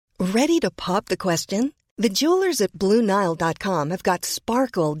Ready to pop the question? The jewelers at BlueNile.com have got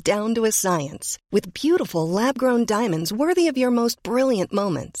sparkle down to a science with beautiful lab-grown diamonds worthy of your most brilliant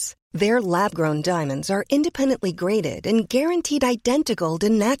moments. Their lab-grown diamonds are independently graded and guaranteed identical to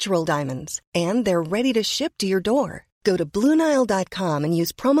natural diamonds, and they're ready to ship to your door. Go to BlueNile.com and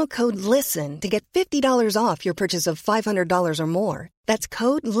use promo code LISTEN to get $50 off your purchase of $500 or more. That's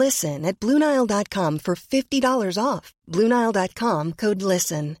code LISTEN at BlueNile.com for $50 off. BlueNile.com, code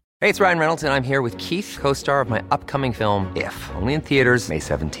LISTEN. Hey, it's Ryan Reynolds, and I'm here with Keith, co-star of my upcoming film, If, only in theaters May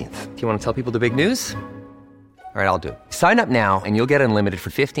 17th. Do you want to tell people the big news? All right, I'll do it. Sign up now and you'll get unlimited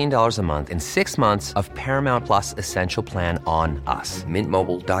for $15 a month and 6 months of Paramount Plus Essential Plan on us.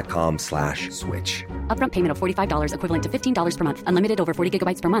 MintMobile.com/switch. Upfront payment of $45 equivalent to $15 per month. Unlimited over 40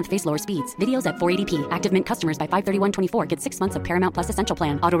 gigabytes per month. Face lower speeds. Videos at 480p. Active Mint customers by 531.24 get 6 months of Paramount Plus Essential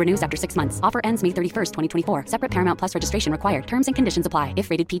Plan. Auto renews after 6 months. Offer ends May 31st, 2024. Separate Paramount Plus registration required. Terms and conditions apply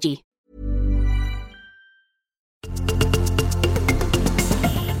if rated PG.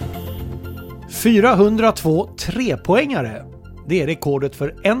 $402 trepoängare. Det är rekordet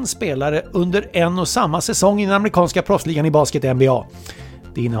för en spelare under en och samma säsong i den amerikanska proffsligan i basket NBA.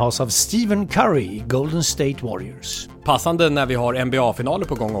 Det innehas av Stephen Curry, Golden State Warriors. Passande när vi har NBA-finaler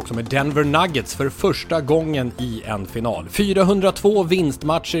på gång också med Denver Nuggets för första gången i en final. 402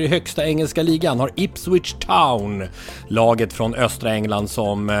 vinstmatcher i högsta engelska ligan har Ipswich Town, laget från östra England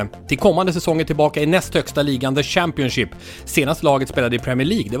som till kommande säsonger tillbaka i näst högsta ligan, The Championship. Senast laget spelade i Premier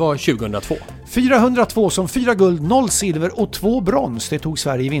League, det var 2002. 402 som 4 guld, 0 silver och 2 brons. Det tog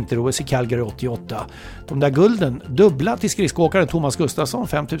Sverige i vinter-OS i Calgary 88. De där gulden dubbla till skridskoåkaren Thomas Gustafsson,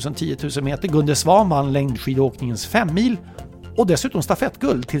 5000-10 000 meter. Gunde Svan vann längdskidåkningens 5 mil och dessutom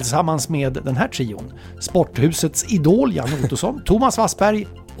stafettguld tillsammans med den här trion. Sporthusets idol Jan Ottosson, Thomas Wassberg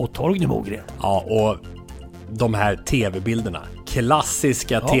och Torgny Mogren. Ja, och de här tv-bilderna,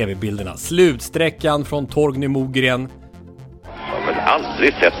 klassiska tv-bilderna. Slutsträckan från Torgny Mogren. Jag har väl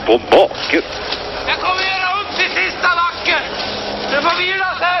aldrig sett på baken. Jag kommer göra upp till sista backen. Du får vila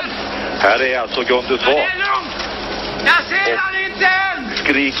sen. Här är alltså Gunde Svan. Det är lugnt. Jag ser han inte än.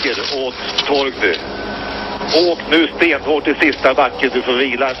 Skriker åt Torgny. Åk nu stenhårt till sista backen, du får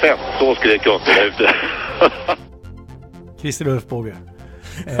vila sen. Så skrek Gunde där ute. Christer Ulfbåge.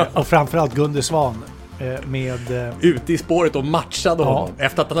 Och framförallt Gunde Svan med... Ute i spåret och matchade honom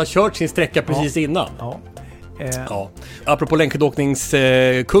efter att han har kört sin sträcka precis innan. Ja. Ja. Apropå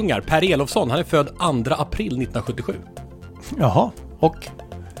längdskidåkningskungar, Per Elofsson, han är född 2 april 1977. Jaha, och?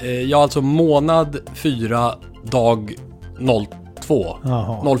 Ja, alltså månad 4, dag 02.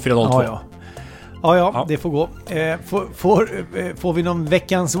 0402. Ja, det får gå. Får vi någon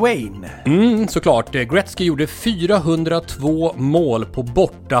veckans Wayne? Såklart. Gretzky gjorde 402 mål på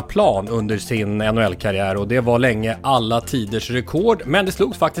bortaplan under sin NHL-karriär och det var länge alla tiders rekord. Men det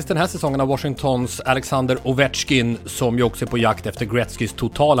slogs faktiskt den här säsongen av Washingtons Alexander Ovechkin som ju också är på jakt efter Gretzkys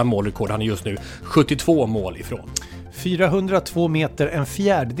totala målrekord. Han är just nu 72 mål ifrån. 402 meter, en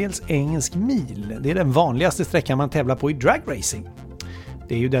fjärdedels engelsk mil. Det är den vanligaste sträckan man tävlar på i dragracing.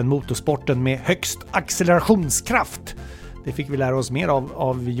 Det är ju den motorsporten med högst accelerationskraft. Det fick vi lära oss mer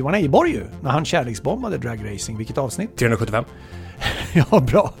av Johan Eiborg ju, när han kärleksbombade dragracing. Vilket avsnitt? 375. Ja,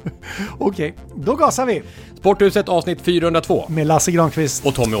 bra. Okej, då gasar vi. Sporthuset avsnitt 402. Med Lasse Granqvist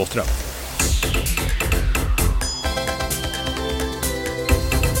och Tommy Åström.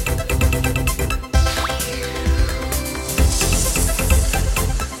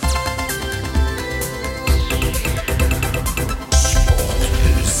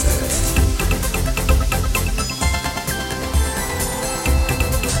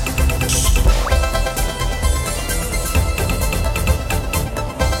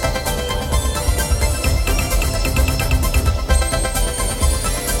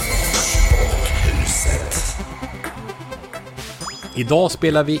 Idag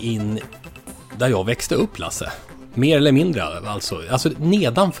spelar vi in där jag växte upp, Lasse. Mer eller mindre alltså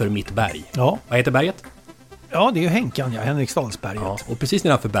nedanför mitt berg. Ja. Vad heter berget? Ja, det är ju Henkan, Henriksdalsberget. Ja, och precis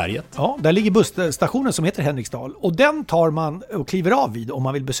nedanför berget. Ja, där ligger busstationen som heter Henriksdal. Och den tar man och kliver av vid om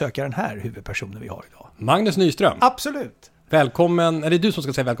man vill besöka den här huvudpersonen vi har idag. Magnus Nyström. Absolut. Välkommen, är det du som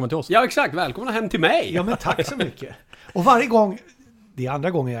ska säga välkommen till oss? Ja, exakt. Välkomna hem till mig. Ja, men tack så mycket. Och varje gång, det är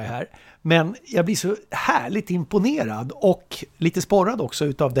andra gången jag är här, men jag blir så härligt imponerad och lite sporrad också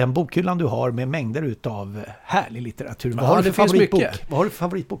utav den bokhyllan du har med mängder utav härlig litteratur. Vad har du för favoritbok? Vad har du för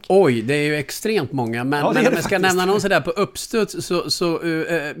favoritbok? Oj, det är ju extremt många. Men om jag ska nämna någon sådär på uppstuds så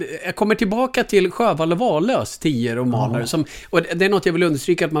jag kommer tillbaka till Sjöwall och Wahlöös 10 romaner. Och det är något jag vill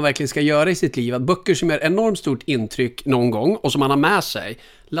understryka att man verkligen ska göra i sitt liv. Att böcker som gör enormt stort intryck någon gång och som man har med sig,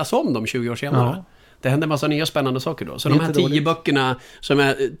 läs om dem 20 år senare. Ja. Det händer en massa nya spännande saker då. Så de här 10 böckerna som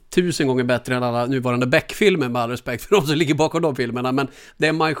är 1000 gånger bättre än alla nuvarande Beck-filmer, med all respekt för de som ligger bakom de filmerna. Men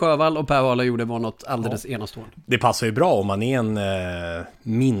det Maj Sjövall och Per Wahlöö gjorde var något alldeles enastående. Det passar ju bra om man är en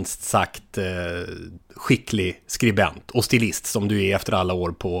minst sagt skicklig skribent och stilist som du är efter alla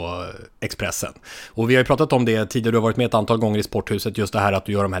år på Expressen. Och vi har ju pratat om det tidigare, du har varit med ett antal gånger i Sporthuset, just det här att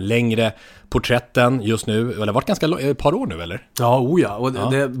du gör de här längre porträtten just nu, eller det har varit ganska ett par år nu eller? Ja,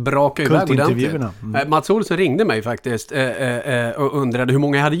 och det brakar ju iväg ordentligt. Mats Olsson ringde mig faktiskt och undrade hur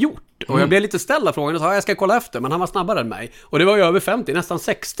många jag hade gjort. Och jag blev lite ställd av frågan och sa jag ska kolla efter, men han var snabbare än mig. Och det var ju över 50, nästan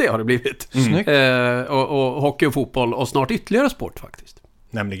 60 har det blivit. Och hockey och fotboll och snart ytterligare sport faktiskt.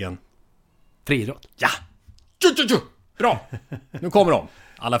 Nämligen? Friidrott. Ja! Bra! Nu kommer de.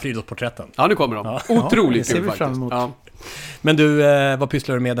 Alla friidrottsporträtten. Ja, nu kommer de. Ja. Otroligt kul faktiskt. Ja. Men du, vad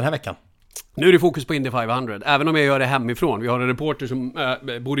pysslar du med den här veckan? Nu är det fokus på Indy 500, även om jag gör det hemifrån. Vi har en reporter som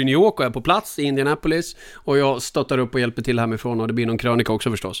bor i New York och är på plats i Indianapolis. Och jag stöttar upp och hjälper till hemifrån och det blir någon krönika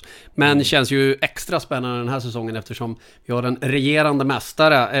också förstås. Men det känns ju extra spännande den här säsongen eftersom vi har en regerande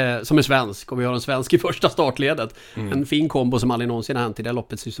mästare som är svensk. Och vi har en svensk i första startledet. En fin kombo som aldrig någonsin har hänt i det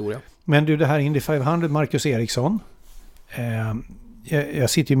loppets historia. Men du, det här Indy 500, Marcus Eriksson. Jag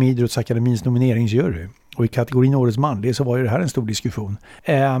sitter ju med Idrottsakademins nomineringsjury. Och i kategorin Årets manlig så var ju det här en stor diskussion.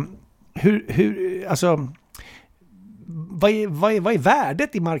 Alltså, vad är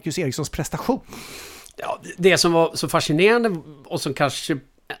värdet i Marcus Erikssons prestation? Ja, det som var så fascinerande och som kanske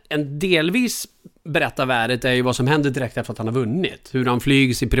en delvis berättar värdet är ju vad som händer direkt efter att han har vunnit. Hur han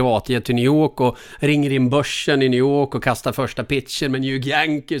flygs i privatjet till New York och ringer in börsen i New York och kastar första pitchen med New York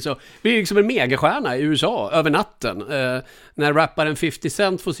Yankees. Och blir liksom en megastjärna i USA över natten. När rapparen 50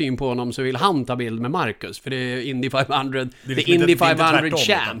 Cent får syn på honom så vill han ta bild med Marcus. För det är Indy 500, det är Indy 500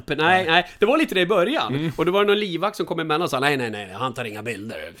 champ. Nej, det var lite det i början. Och det var någon livvakt som kom emellan och sa nej, han tar inga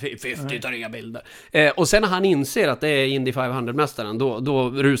bilder. 50 tar inga bilder. Och sen när han inser att det är Indy 500-mästaren, då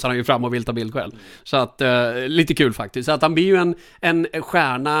rusar han ju fram och vill ta bild själv. Så att, lite kul faktiskt. Så att han blir ju en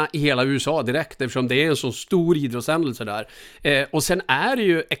stjärna i hela USA direkt eftersom det är en så stor idrottshändelse där. Och sen är det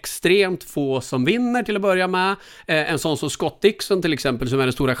ju extremt få som vinner till att börja med. En sån som Scott Dixon till exempel som är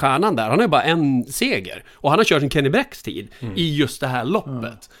den stora stjärnan där. Han har ju bara en seger. Och han har kört en Kenny Brecks tid i just det här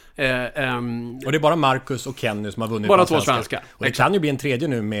loppet. Och det är bara Marcus och Kenny som har vunnit. Bara 2 svenskar. Och det kan ju bli en tredje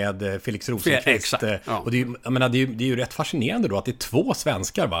nu med Felix Rosenqvist. Exakt. Ja. Och det är ju rätt fascinerande då att det är 2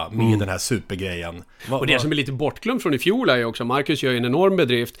 svenskar med den här supergrejen. Och det som är lite bortglömt från i fjol är ju också Marcus gör en enorm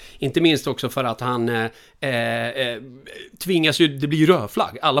bedrift. Inte minst också för att han tvingas ju, det blir ju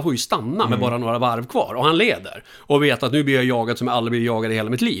rödflagg. Alla får ju stanna med bara några varv kvar. Och han leder. Och vet att nu blir jag jagad som jag aldrig blir jagad i hela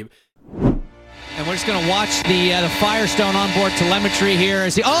mitt liv. And we're just going to watch the Firestone onboard telemetry here.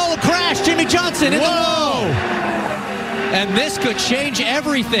 Oh, crash! Jimmy Johnson in the low! And this could change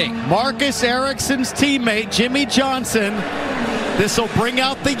everything. Marcus Ericsson's teammate, Jimmy Johnson. This will bring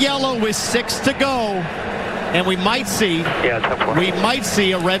out the yellow with 6 to go. And we might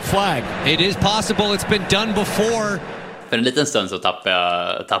see a red flag. It is possible. It's been done before. För en liten stund så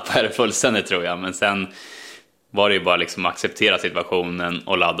tappade jag det fullständigt tror jag. Men sen var det ju bara liksom acceptera situationen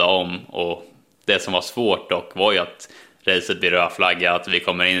och ladda om. Och det som var svårt dock var ju att racet blir rödflaggat, vi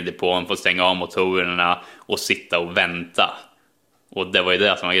kommer in i depån, får stänga av motorerna och sitta och vänta. Och det var ju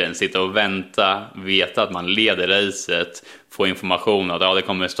det som var grejen, sitta och vänta, veta att man leder racet, få information att det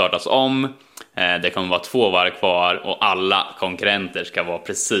kommer startas om, det kommer vara 2 varv kvar och alla konkurrenter ska vara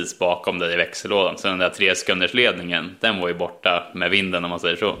precis bakom dig i växellådan. Så den där 3 sekunders ledningen, den var ju borta med vinden om man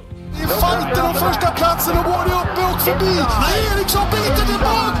säger så. I fighten om första platsen och både uppe och förbi. Eriksson biter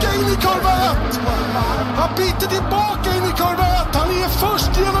tillbaka in i kurva 1. Han biter tillbaka in i kurva 1. Han är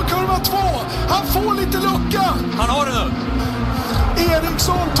först genom kurva 2. Han får lite lucka. Han har det nu.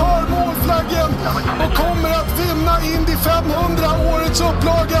 Eriksson tar målflaggen och kommer att vinna Indy 500 årets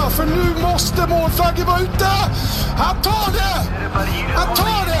upplaga. För nu måste målflaggen vara ute. Han tar det! Han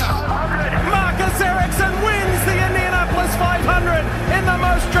tar det! Marcus Ericsson wins the Indianapolis 500 in the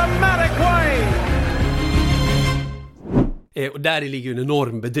most dramatic way. Och där ligger ju en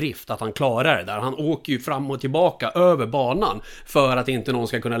enorm bedrift att han klarar det där. Han åker ju fram och tillbaka över banan för att inte någon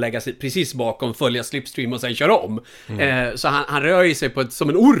ska kunna lägga sig precis bakom, följa slipstream och sen köra om. Så han rör ju sig som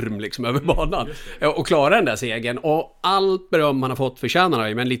en orm liksom över banan och klarar den där segern. Och allt beröm han har fått förtjänar han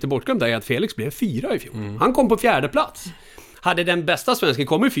ju, men lite bortglömt är att Felix blev 4 i fjol. Han kom på 4:e plats. Hade den bästa svensken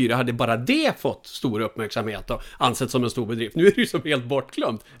kommit 4 hade bara det fått stor uppmärksamhet och ansett som en stor bedrift. Nu är det ju som helt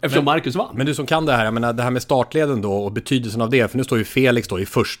bortglömt eftersom Marcus vann. Men du som kan det här, jag menar det här med startleden då och betydelsen av det, för nu står ju Felix då i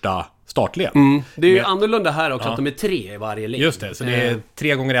första startled. Det är ju annorlunda här också att de är 3 i varje led. Just det, så det är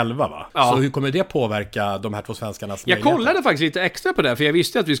 3x11 va? Ja. Så hur kommer det påverka de här 2 svenskarnas möjligheter? Jag kollade faktiskt lite extra på det, för jag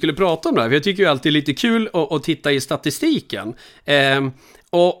visste att vi skulle prata om det här. För jag tycker ju alltid lite kul att titta i statistiken.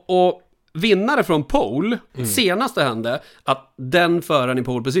 Och vinnare från pole, senast det hände att den föraren i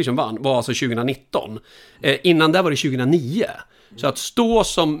pole position vann var alltså 2019. Innan det var det 2009. Så att stå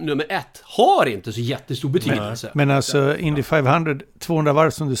som nummer 1 har inte så jättestor betydelse. Men alltså Indy 500, 200 varv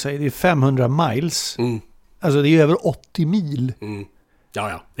som du säger, det är 500 miles. Alltså det är över 80 mil.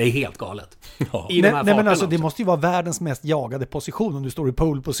 Ja, det är helt galet. Nej, men alltså det måste ju vara världens mest jagade position om du står i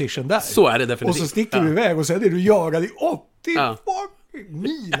pole position där. Så är det definitivt. Och så sticker du iväg och sen är du jagad i 80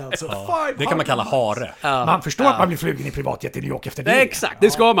 mil alltså. Det kan man kalla hare. Man förstår att man blir flugen i privatjet i New York efter det. Exakt,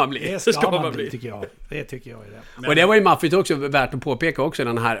 det ska man bli. Det ska man bli, tycker jag. Det tycker jag är det. Och det var ju maffigt också, värt att påpeka också,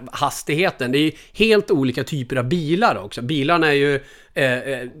 den här hastigheten. Det är ju helt olika typer av bilar också. Bilarna är ju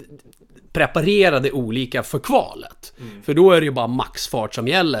preparerade olika för kvalet. För då är det ju bara maxfart som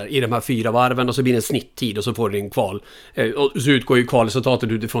gäller i de här 4 varven, och så blir det en snitttid och så får du din kval. Och så utgår ju kvalresultatet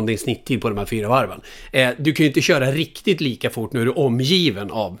utifrån din snitttid på de här 4 varven. Du kan ju inte köra riktigt lika fort när du är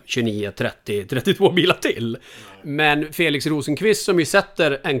omgiven av 29, 30, 32 bilar till. Men Felix Rosenqvist, som ju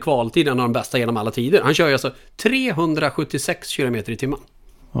sätter en kvaltid, en av de bästa genom alla tider, han kör ju alltså 376 km i timmen.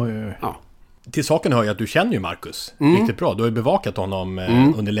 Oj. Ja. Till saken hör jag att du känner ju Marcus riktigt bra. Du har ju bevakat honom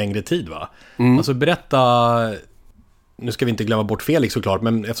under längre tid va? Alltså berätta, nu ska vi inte glömma bort Felix såklart,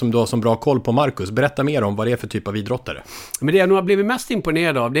 men eftersom du har så bra koll på Marcus, berätta mer om vad det är för typ av idrottare. Men det jag nog har blivit mest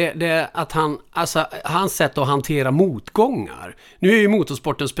imponerad av, det är att hans sätt att hantera motgångar. Nu är ju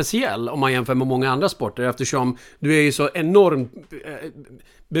motorsporten speciell om man jämför med många andra sporter, eftersom du är ju så enormt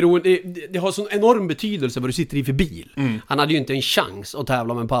det har sån enorm betydelse vad du sitter i för bil. Han hade ju inte en chans att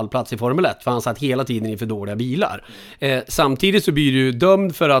tävla med en pallplats i Formel 1, för han satt hela tiden i för dåliga bilar. Samtidigt så blir du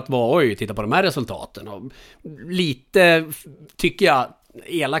dömd för att vara, titta på de här resultaten. Och lite, tycker jag,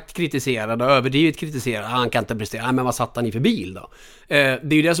 elakt kritiserad och överdrivet kritiserad. Han kan inte prestera. Men vad satt han i för bil då? Det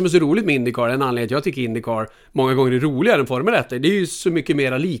är ju det som är så roligt med IndyCar. En anledning att jag tycker IndyCar många gånger är roligare än Formel 1. Det är ju så mycket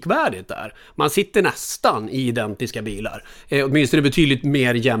mer likvärdigt där. Man sitter nästan i identiska bilar. Åtminstone betydligt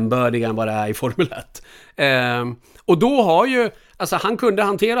mer jämbördiga än vad det är i Formel 1. Och då har ju, alltså han kunde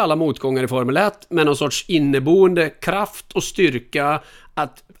hantera alla motgångar i Formel 1 med någon sorts inneboende kraft och styrka,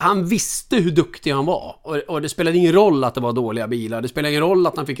 att han visste hur duktig han var. Och det spelade ingen roll att det var dåliga bilar. Det spelade ingen roll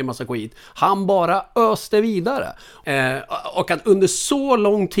att han fick en massa skit. Han bara öste vidare. Och att under så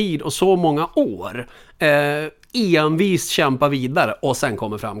lång tid och så många år envist kämpa vidare, och sen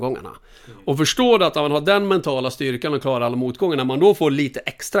kommer framgångarna. Och förstår du att man har den mentala styrkan och klarar alla motgångar, när man då får lite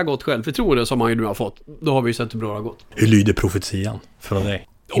extra gott självförtroende som man ju nu har fått, då har vi ju sett hur bra det har gått. Hur lyder profetian från dig?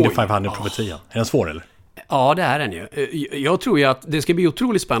 Indy 500-profetian. Är den svår eller? Ja, det är den ju. Jag tror ju att det ska bli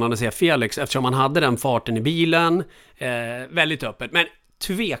otroligt spännande att se Felix, eftersom han hade den farten i bilen. Väldigt öppet. Men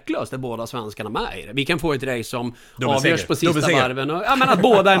tveklöst är båda svenskarna med i det. Vi kan få ett race som avgörs på sista varven. Och, men att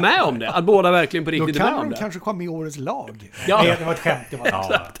båda är med om det. Att båda verkligen på riktigt är med om det. Då kan de kanske komma i årets lag. Ja. Det var ett skämt.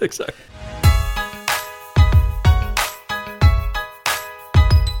 Exakt.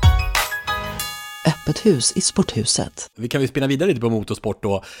 Öppet hus i Sporthuset. Vi kan ju spinna vidare lite på motorsport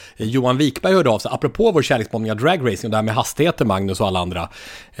då. Johan Wikberg hörde av sig, apropå vår kärleksmålning av dragracing och det här med hastigheter, Magnus och alla andra.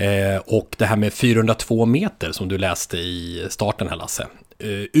 Och det här med 402 meter som du läste i starten här, Lasse.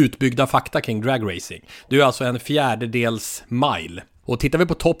 Utbyggda fakta kring dragracing. Det är alltså en 1/4 mile. Och tittar vi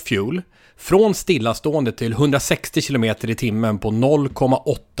på Top Fuel, från stillastående till 160 km i timmen på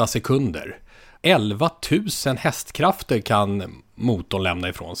 0,8 sekunder. 11 000 hästkrafter kan motorn lämna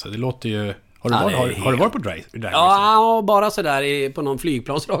ifrån sig. Det låter ju... Har du varit på drag? Ja, bara sådär på någon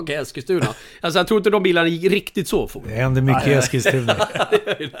flygplansrak i Eskilstuna. Alltså jag tror inte de bilarna gick riktigt så fort. Det händer mycket i Eskilstuna.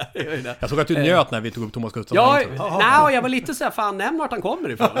 Jag såg att du njöt när vi tog upp Thomas Gustafsson. Ja, jag var lite såhär, fan, nämn vart han kommer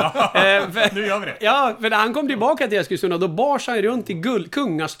ifrån. Nu gör vi det. Ja, för när han kom tillbaka till Eskilstuna, då bars han runt i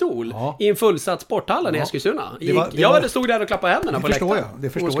kungastol i en fullsatt sporthallen i Eskilstuna. Jag stod där och klappade händerna på läktaren. Det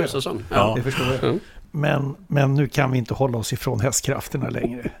förstår jag. Men nu kan vi inte hålla oss ifrån hästkrafterna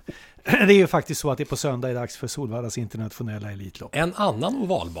längre. Det är ju faktiskt så att det är på söndag är dags för Solvallas internationella elitlopp. En annan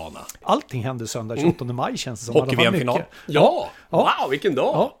ovalbana. Allting hände söndag 28 maj känns det som. Hockey-VM-final. Ja. Wow, vilken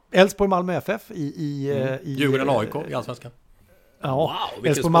dag. Ja. Elfsborg-Malmö FF i Djurgården-AIK i Allsvenskan. Ja, wow,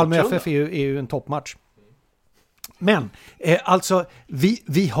 Elfsborg-Malmö FF är ju en toppmatch. Men alltså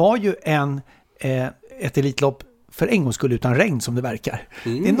vi har ju ett elitlopp för en gång skulle utan regn som det verkar.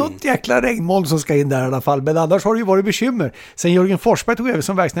 Det är något jäkla regnmoln som ska in där i alla fall. Men annars har det ju varit bekymmer. Sen Jörgen Forsberg tog över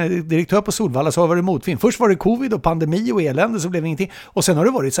som verkställande direktör på Solvalla så har det varit motvind. Först var det covid och pandemi och elände så blev det ingenting. Och sen har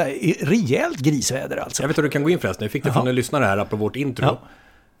det varit så här rejält grisväder alltså. Jag vet hur du kan gå in förresten. Jag fick det från en lyssnare här på vårt intro. Ja.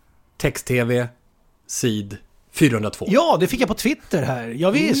 Text-tv, sid 402. Ja, det fick jag på Twitter här. Ja,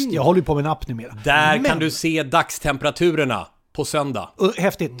 visst, jag håller ju på med en app numera. Där kan du se dagstemperaturerna på söndag.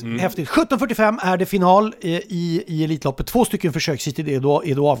 Häftigt, häftigt. 17:45 är det final i Elitloppet. 2 stycken försökshit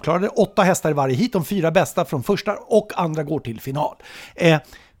är då avklarade. 8 hästar i varje hit. De 4 bästa från första och andra går till final.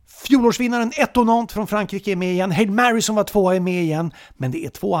 Fjolårsvinnaren Etonant från Frankrike är med igen. Hail Mary som var 2 är med igen. Men det är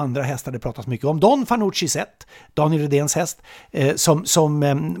 2 andra hästar det pratas mycket om. Don Fanucci-Set, Daniel Redéns häst, som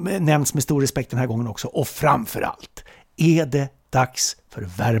nämns med stor respekt den här gången också. Och framförallt är det dags för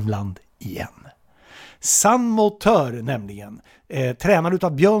Värmland igen. San Motör nämligen, tränad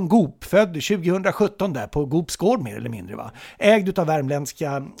utav Björn Goop, född 2017 där på Goops gård mer eller mindre va. Ägd utav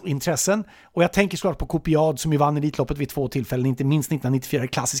värmländska intressen, och jag tänker såklart på Kopiad som ju vann Elitloppet vid 2 tillfällen, inte minst 1994,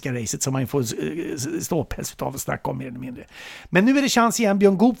 klassiska racet som man får ståpäls utav och snacka om mer eller mindre. Men nu är det chans igen.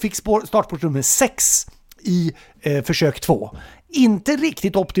 Björn Goop fick startsport nummer 6 i försök 2. Inte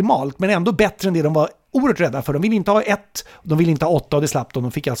riktigt optimalt, men ändå bättre än det de var oerhört rädda för. De vill inte ha 1, de vill inte ha 8 och det slapp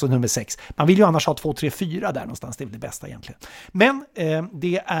de fick alltså nummer 6. Man vill ju annars ha 2, 3, 4 där någonstans, det är väl det bästa egentligen. Men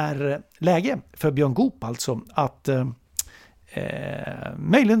det är läge för Björn Goop alltså att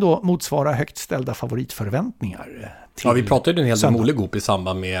möjligen då motsvara högt ställda favoritförväntningar. Ja, vi pratade en hel del om Olle Goop i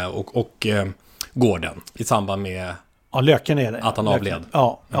samband med och gården i samband med Löken är det. Att han avled.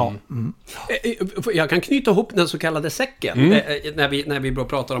 Ja. Jag kan knyta ihop den så kallade säcken när vi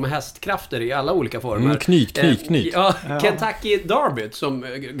pratar om hästkrafter i alla olika former. Knyt. Ja, Kentucky Derby som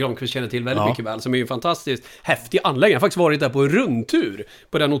Granqvist känner till väldigt mycket väl, som är ju en fantastiskt häftig anläggning. Jag har faktiskt varit där på en rundtur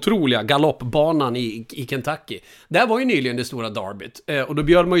på den otroliga galoppbanan i Kentucky. Där var ju nyligen det stora derbyt. Och då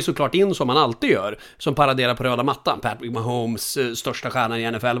bjöd man ju såklart in som man alltid gör, som paraderar på röda mattan. Patrick Mahomes, största stjärnan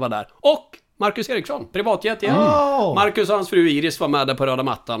i NFL, var där. Och Marcus Eriksson, privatjet igen. Marcus och hans fru Iris var med där på röda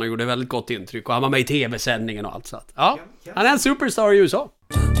mattan och gjorde väldigt gott intryck. Och han var med i tv-sändningen och allt så att, ja, han är en superstar i USA.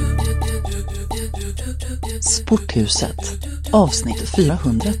 Sporthuset, avsnitt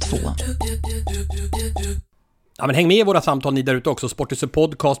 402. Ja, men häng med i våra samtal ni där ute också.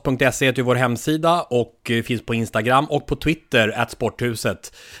 Sporthusetpodcast.se är vår hemsida och finns på Instagram och på Twitter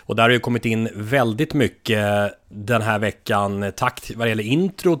 @sporthuset. Och där har ju kommit in väldigt mycket den här veckan. Tack vad det gäller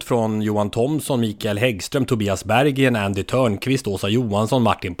introt från Johan Thomsson, Mikael Häggström, Tobias Berggren, Andy Törnqvist, Åsa Johansson,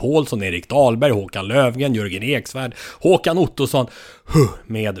 Martin Paulsson, Erik Dahlberg, Håkan Lövgren, Jörgen Eksvärd, Håkan Ottosson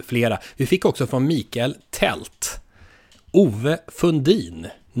med flera. Vi fick också från Mikael Tält, Ove Fundin,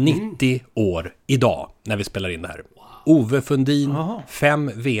 90 år idag när vi spelar in det här. Ove Fundin,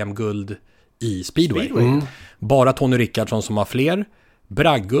 5 VM-guld i speedway. Bara Tony Rickardsson som har fler.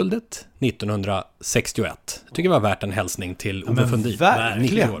 Bragdguldet 1961. Jag tycker det var värt en hälsning till Ove Fundin.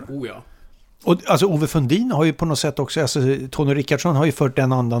 Verkligen. 90 år. Och alltså Ove Fundin har ju på något sätt också, alltså Tony Rickardsson har ju fört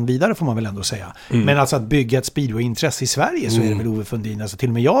den andan vidare får man väl ändå säga. Men alltså att bygga ett speedway-intresse i Sverige så är det väl Ove Fundin, alltså till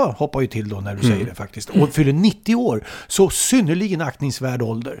och med jag hoppar ju till då när du säger det faktiskt. Och fyller 90 år, så synnerligen aktningsvärd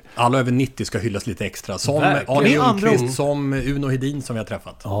ålder. Alla över 90 ska hyllas lite extra, som Arne Ljungqvist, som Uno Hedin som vi har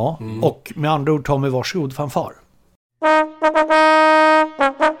träffat. Ja, och med andra ord Tommy, varsågod fanfar.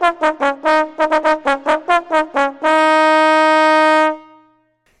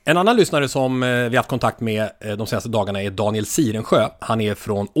 En annan lyssnare som vi haft kontakt med de senaste dagarna är Daniel Sirensjö. Han är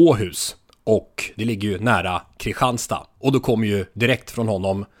från Åhus och det ligger ju nära Kristianstad. Och då kommer ju direkt från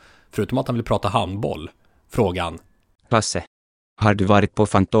honom, förutom att han vill prata handboll, frågan: Lasse, har du varit på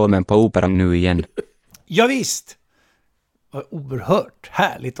Fantomen på Operan nu igen? Ja, visst. Oerhört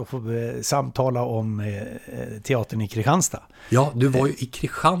härligt att få samtala om teatern i Kristianstad. Ja, du var ju i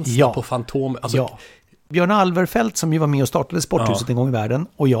Kristianstad på Fantomen. Alltså, Björn Alverfelt som ju var med och startade Sporthuset en gång i världen,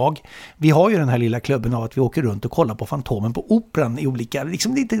 och vi har ju den här lilla klubben av att vi åker runt och kollar på Fantomen på Operan i olika,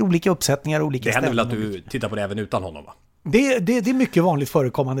 liksom lite olika uppsättningar, olika ställen. Det händer väl att du tittar på det även utan honom, va? Det är mycket vanligt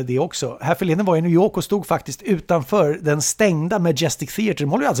förekommande det också. Här förleden var jag i New York och stod faktiskt utanför den stängda Majestic Theatre. De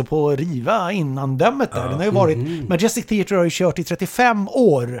håller ju alltså på att riva innandömet där. Den har ju varit, Majestic Theatre har ju kört i 35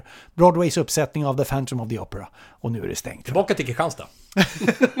 år Broadways uppsättning av The Phantom of the Opera. Och nu är det stängt. Tillbaka till Kristianstad.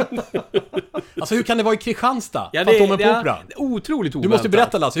 Alltså hur kan det vara i Kristianstad? Ja, Fantomen på Operan? Otroligt oväntat. Du måste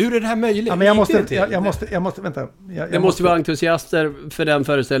berätta, Lasse, hur är det här möjligt? Ja, men jag måste vänta. Det måste vara entusiaster för den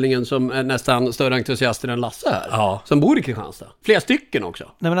föreställningen som är nästan större entusiaster än Lasse här. Ja. Som bor i Kristianstad. Flera stycken också.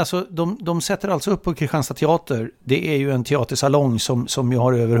 Nej, men alltså, de sätter alltså upp på Kristianstad teater. Det är ju en teatersalong som ju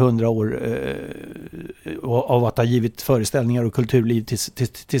har över 100 år av att ha givit föreställningar och kulturliv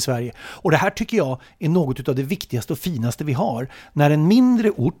till Sverige. Och det här tycker jag är något av det viktigaste och finaste vi har. När en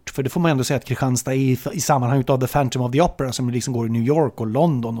mindre ort, för det får man ändå säga att Kristianstad är i sammanhang av The Phantom of the Opera som liksom går i New York och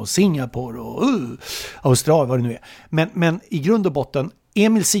London och Singapore och Australien, vad det nu är. Men i grund och botten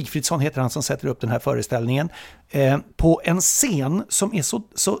Emil Sigfridsson heter han som sätter upp den här föreställningen på en scen som är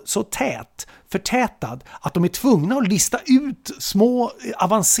så förtätad att de är tvungna att lista ut små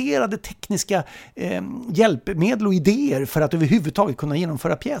avancerade tekniska hjälpmedel och idéer för att överhuvudtaget kunna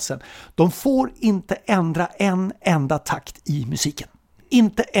genomföra pjäsen. De får inte ändra en enda takt i musiken.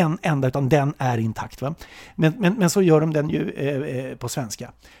 Inte en enda, utan den är intakt. Va? Men så gör de den ju på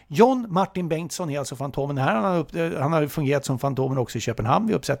svenska. John Martin Bengtsson är alltså Fantomen här. Han har fungerat som Fantomen också i Köpenhamn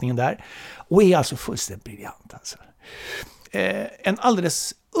vid uppsättningen där. Och är alltså fullständigt briljant. Alltså. En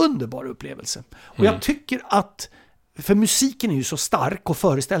alldeles underbar upplevelse. Och jag tycker att, för musiken är ju så stark och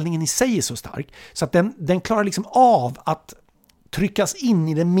föreställningen i sig är så stark, så att den klarar liksom av att tryckas in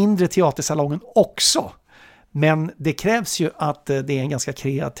i den mindre teatersalongen också. Men det krävs ju att det är en ganska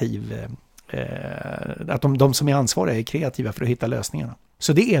kreativ, att de som är ansvariga är kreativa för att hitta lösningarna.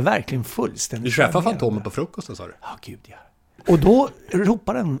 Så det är verkligen fullständigt. Du träffar Fantomen på frukosten, sa du? Ja, gud ja. Och då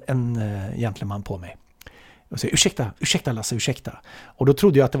ropar en gentleman på mig och säger, ursäkta Lasse, ursäkta. Och då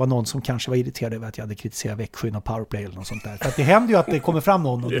trodde jag att det var någon som kanske var irriterad över att jag hade kritiserat Växjö och powerplay eller något sånt där. För att det händer ju att det kommer fram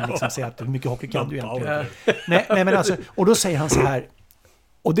någon och liksom säger att hur mycket hockey kan du egentligen? Nej, men alltså, och då säger han så här.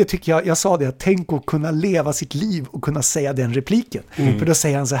 Och det tycker jag sa det, tänk att kunna leva sitt liv och kunna säga den repliken. För då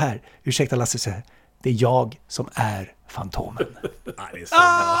säger han så här, ursäkta Lasse, så här, det är jag som är Fantomen. Det är så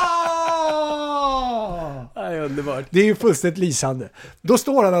det är underbart. Det är ju fullständigt lysande. Då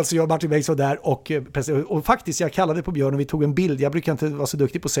står han alltså, jag och Martin Bengtsson där och faktiskt jag kallade på Björn och vi tog en bild. Jag brukar inte vara så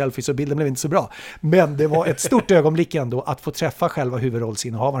duktig på selfies och bilden blev inte så bra. Men det var ett stort ögonblick ändå att få träffa själva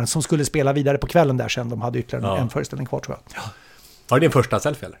huvudrollsinnehavaren som skulle spela vidare på kvällen där sen. De hade ytterligare en föreställning kvar, tror jag. Var det din första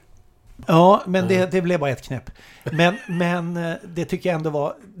selfie eller? Ja, men det blev bara ett knäpp. Men det tycker jag ändå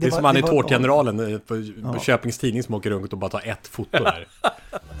var... Det är som han är tårtgeneralen på Köpings tidning som åker runt och bara tar ett foto där.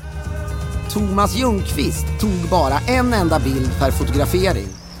 Thomas Ljungqvist tog bara en enda bild per fotografering.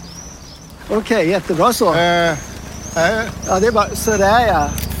 Okej, jättebra så. Ja, det är bara sådär, ja.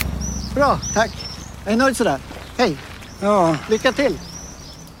 Bra, tack. Jag är nöjd sådär. Hej. Ja. Lycka till.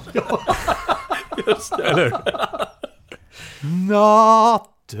 Just det, eller?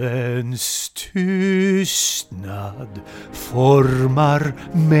 Nattens tystnad formar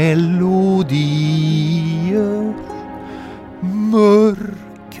melodier.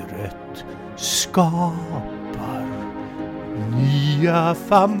 Mörkret skapar nya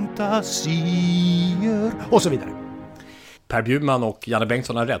fantasier. Och så vidare. Per Bjurman och Janne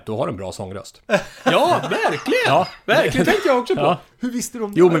Bengtsson har rätt, du har en bra sångröst. Ja, verkligen! Ja. Verkligen tänkte jag också på. Ja. Hur visste du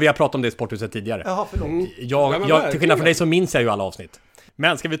om det? Jo, men vi har pratat om det i Sporthuset tidigare. Jaha, förlåt. Jag till skillnad från dig så minns jag ju alla avsnitt.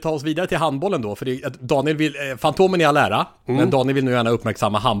 Men ska vi ta oss vidare till handbollen då? För Daniel vill, Fantomen är all ära, men Daniel vill nu gärna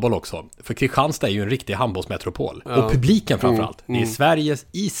uppmärksamma handboll också. För Kristianstad är ju en riktig handbollsmetropol. Ja. Och publiken framförallt. Det är Sveriges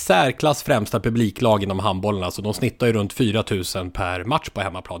i särklass främsta publiklag inom handbollen. Alltså de snittar ju runt 4 000 per match på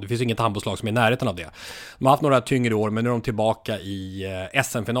hemmaplan. Det finns inget handbollslag som är i närheten av det. De har haft några tyngre år, men nu är de tillbaka i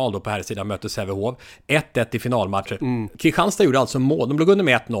SM-final då på här sidan möter Sävehof. 1-1 i finalmatcher. Kristianstad gjorde alltså mål. De låg under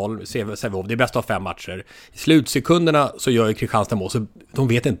med 1-0 Sävehof. Det är bäst av 5 matcher. I slutsekunderna så gör ju Kristianstad mål. Så de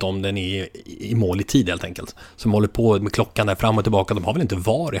vet inte om den är i mål i tid helt enkelt. Som håller på med klockan där fram och tillbaka. De har väl inte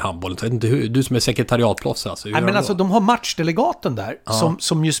var i handbollen. Jag vet inte hur, du som är sekretariatplås alltså. Nej, men alltså de har matchdelegaten där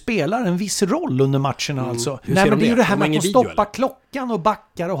som ju spelar en viss roll under matcherna alltså. Nej, men det är ju det här med att stoppa klockan och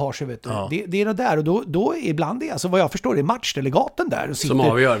backar och har sig, vet du. Det är det där, och då ibland det, alltså vad jag förstår, det är matchdelegaten där och sitter, som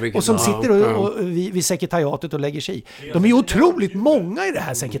avgör, och som sitter och vid sekretariatet och lägger sig i. De är ju otroligt många i det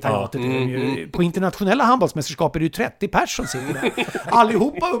här sekretariatet. På internationella handbollsmästerskap är det ju 30 personer som sitter där.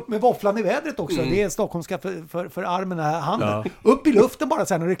 Allihopa upp med våfflan i vädret också. Det är stockholmska för armen här, handen. Upp i luften bara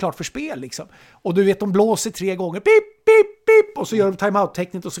sen när det är klart för spel liksom. Och du vet, de blåser 3 gånger. Pip, pip, pip. Och så gör de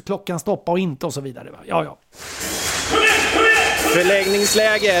timeout-tecknet och så klockan stoppar och inte och så vidare. Va? Ja.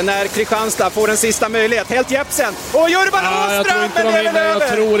 Förlängningsläge när Kristianstad får en sista möjlighet. Helt Jepsen. Och Jurban Åström, jag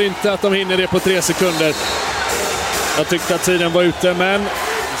tror inte att de hinner det på 3 sekunder. Jag tyckte att tiden var ute, men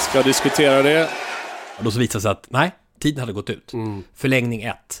vi ska diskutera det. Och då så visade det sig att nej, tiden hade gått ut. Förlängning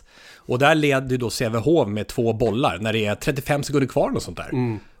 1. Och där leder då Sävehof med 2 bollar när det är 35 sekunder kvar och sånt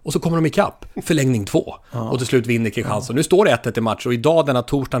där. Och så kommer de i kapp. Förlängning 2. Och till slut vinner Kristianstad. Nu står det 1-1 i match. Och idag, denna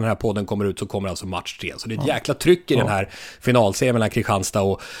torsdag när den här podden kommer ut, så kommer alltså match 3. Så det är ett jäkla tryck i den här finalserien mellan Kristianstad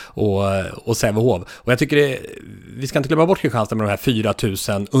och Sävehof. Och jag tycker vi ska inte glömma bort Kristianstad med de här 4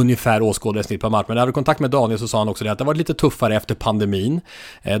 000 ungefär åskådare snitt på match. Men när jag hade kontakt med Daniel så sa han också det att det var lite tuffare efter pandemin.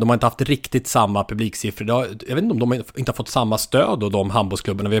 De har inte haft riktigt samma publiksiffror. Jag vet inte om de inte har fått samma stöd då, de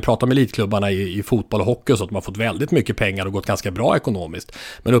handbollsklubbarna. Vi har pratat med elitklubbarna i fotboll och hockey och så, att de har fått väldigt mycket pengar och gått ganska bra ekonomiskt.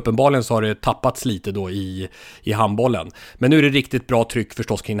 Men Men uppenbarligen så har det tappats lite då i handbollen. Men nu är det riktigt bra tryck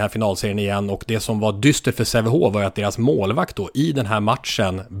förstås kring den här finalserien igen, och det som var dystert för Sävehof var att deras målvakt då i den här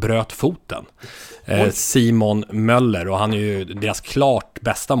matchen bröt foten. Simon Möller, och han är ju deras klart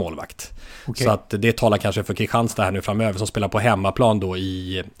bästa målvakt. Okay. Så att det talar kanske för Kristianstad här nu framöver, som spelar på hemmaplan då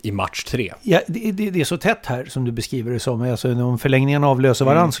i match 3. Ja, det är så tätt här som du beskriver det som. Alltså, om förlängningen avlöser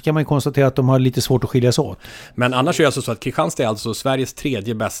varandra så kan man ju konstatera att de har lite svårt att skiljas åt. Men annars är det alltså så att Kristianstad är alltså Sveriges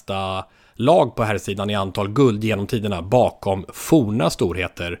 3:e bästa lag på här sidan i antal guld genom tiderna, bakom forna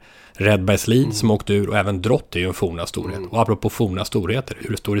storheter. Redbergslid som åkte ur, och även Drott är ju en forna storhet. Och apropå forna storheter,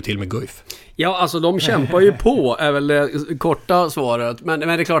 hur står det till med Guif? Ja, alltså de kämpar ju på, är väl det korta svaret. Men det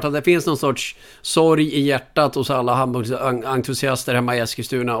är klart att det finns någon sorts sorg i hjärtat hos alla handbollsentusiaster hemma i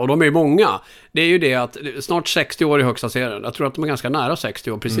Eskilstuna. Och de är ju många. Det är ju det att snart 60 år i högsta serien. Jag tror att de är ganska nära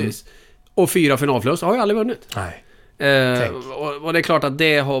 60 år precis. Och 4 finalförluster har ju aldrig vunnit. Nej. Och det är klart att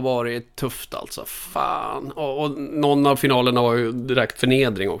det har varit tufft alltså. Fan. Och någon av finalerna var ju direkt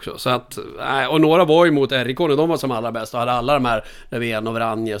förnedring också. Så att, och några var ju mot RIK, och de var som allra bäst. Och hade alla de här Löfven och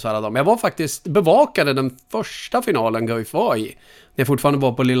Vranje och så alla de. Jag var faktiskt bevakade den första finalen Guif var i. När jag fortfarande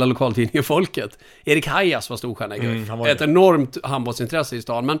var på lilla lokaltidningen Folket. Erik Hajas var storstjärna i Guif. Ett enormt handbollsintresse i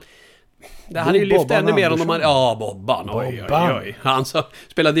stan. Men det hade ju lyft ännu mer om de hade... Ja, Bobban. Oj. Han så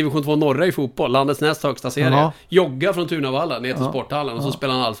spelade division 2 norra i fotboll, landets näst högsta serie. Jogga från Tunavallen ner till Sporthallen, och så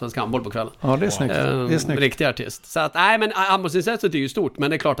spelar han allsvensk handboll på kvällen. Ja, det är snyggt. Det är snyggt. Riktig artist. Så att, nej, men handbollsintresset är ju stort, men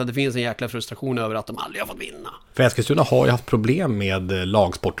det är klart att det finns en jäkla frustration över att de aldrig har fått vinna. För Eskilstuna har ju haft problem med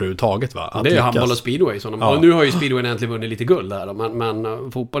lagsporter överhuvudtaget, va? Att det är ju handboll och speedway. Och nu har ju speedway äntligen vunnit lite guld där,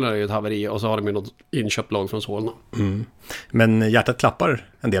 men fotbollen är ju ett haveri, och så har de ju något inköpt lag från Solna. Men hjärtat klappar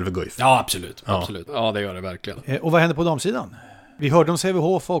en del för Guif. Ja, absolut. Ja, det gör det verkligen. Och vad händer på damsidan? Vi hörde om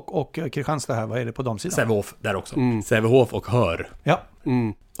Sävehof och Kristianstad här. Vad är det på damsidan? Sävehof där också. Sävehof och Hör. Ja.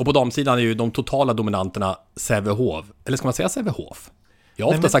 Och på damsidan är ju de totala dominanterna Sävehof. Eller ska man säga Sävehof? Jag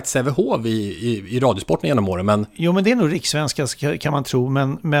har ofta sagt Sävehof i radiosporten genom åren, men... Jo, men det är nog rikssvenska kan man tro.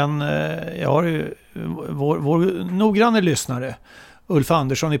 Men jag har ju vår noggranne lyssnare, Ulf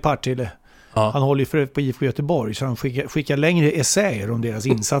Andersson i Partille. Ja. Han håller ju för på IFK Göteborg, så han skickar längre essäer om deras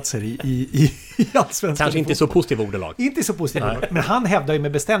insatser i allsvenskan. Kanske inte så positiva ordalag. Inte så positiva ordalag, men han hävdar ju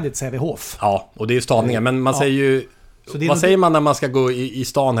med bestämdhet Sävehof. Ja, och det är ju stavningen, men man säger ju... Vad säger man när man ska gå i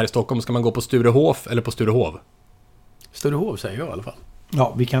stan här i Stockholm? Ska man gå på Sturehof eller på Sturehov? Sturehof säger jag i alla fall.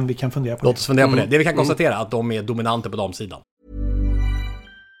 Ja, vi kan fundera på det. Låt oss fundera på det. Det vi kan konstatera att de är dominanter på damsidan.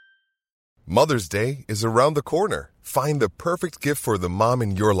 Mother's Day is around the corner. Find the perfect gift for the mom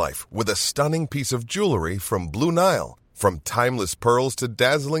in your life with a stunning piece of jewelry from Blue Nile. From timeless pearls to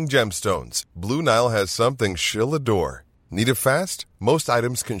dazzling gemstones, Blue Nile has something she'll adore. Need it fast? Most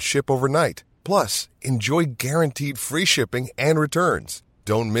items can ship overnight. Plus, enjoy guaranteed free shipping and returns.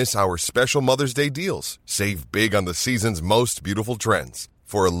 Don't miss our special Mother's Day deals. Save big on the season's most beautiful trends.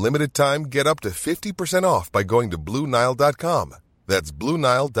 For a limited time, get up to 50% off by going to BlueNile.com. That's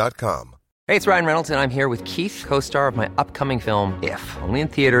BlueNile.com. Hey, it's Ryan Reynolds, and I'm here with Keith, co-star of my upcoming film, If, only in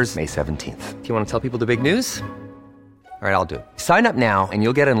theaters May 17th. Do you want to tell people the big news? All right, I'll do it. Sign up now and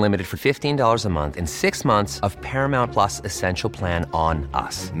you'll get unlimited for $15 a month and 6 months of Paramount Plus Essential Plan on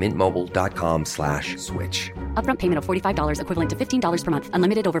us. MintMobile.com/switch. Upfront payment of $45 equivalent to $15 per month.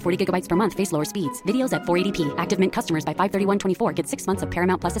 Unlimited over 40 gigabytes per month. Face lower speeds. Videos at 480p. Active Mint customers by 531.24 get 6 months of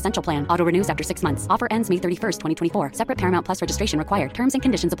Paramount Plus Essential Plan. Auto renews after 6 months. Offer ends May 31st, 2024. Separate Paramount Plus registration required. Terms and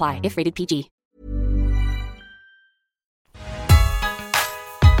conditions apply if rated PG.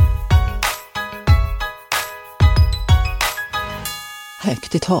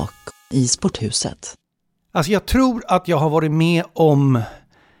 Högt i tak i Sporthuset. Alltså jag tror att jag har varit med om,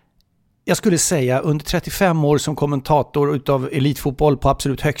 jag skulle säga under 35 år som kommentator utav elitfotboll på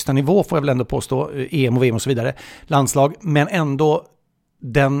absolut högsta nivå, får jag väl ändå påstå, EM och VM och så vidare, landslag, men ändå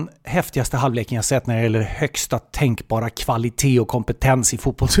den häftigaste halvleken jag sett när det gäller högsta tänkbara kvalitet och kompetens i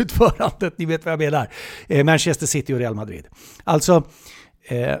fotbollsutförandet. Ni vet vad jag menar. Manchester City och Real Madrid. Alltså,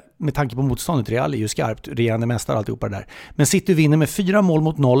 med tanke på motståndet, Real är ju skarpt, regerande mästare alltihopa där. Men City vinner med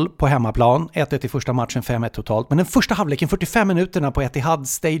 4-0 på hemmaplan, 1-1 i första matchen, 5-1 totalt. Men den första halvleken, 45 minuterna på Etihad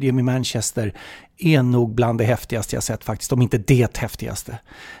Stadium i Manchester, är nog bland det häftigaste jag sett faktiskt, om inte det häftigaste.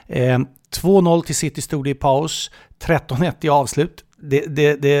 2-0 till City stod det i paus, 13-1 i avslut.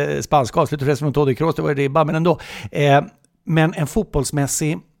 Det spanska avslutet förresten från Tony Kroos, det var det bara, men ändå. Men en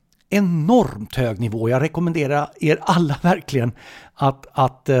fotbollsmässig enormt hög nivå. Jag rekommenderar er alla verkligen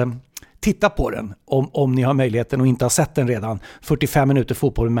att titta på den om ni har möjligheten och inte har sett den redan. 45 minuter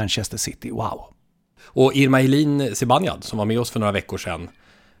fotboll i Manchester City. Wow. Och Irma Helin Zibanejad som var med oss för några veckor sedan,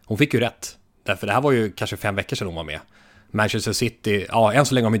 hon fick ju rätt. Därför det här var ju kanske 5 veckor sedan hon var med. Manchester City, ja, än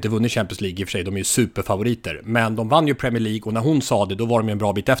så länge har de inte vunnit Champions League i och för sig, de är ju superfavoriter. Men de vann ju Premier League och när hon sa det, då var de en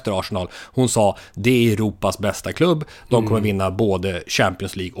bra bit efter Arsenal. Hon sa, det är Europas bästa klubb, de kommer vinna både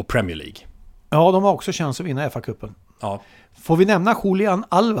Champions League och Premier League. Ja, de har också chans att vinna FA-cupen. Ja. Får vi nämna Julian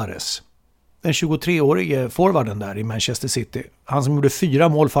Alvarez, den 23-årige forwarden där i Manchester City. Han som gjorde 4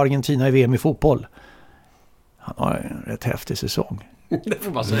 mål för Argentina i VM i fotboll. Han har en rätt häftig säsong.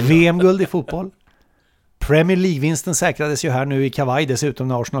 VM-guld i fotboll. Premier League-vinsten säkrades ju här nu i kavaj, dessutom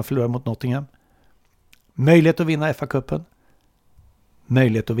när Arsenal förlorade mot Nottingham. Möjlighet att vinna FA-cupen.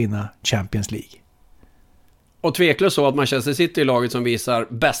 Möjlighet att vinna Champions League. Och tveklöst så att Manchester City är laget som visar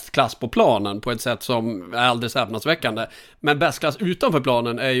bäst klass på planen på ett sätt som är alldeles häpnadsväckande. Men bäst klass utanför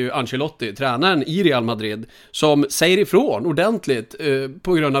planen är ju Ancelotti, tränaren i Real Madrid, som säger ifrån ordentligt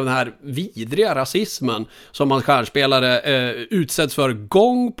på grund av den här vidriga rasismen som hans stjärnspelare utsätts för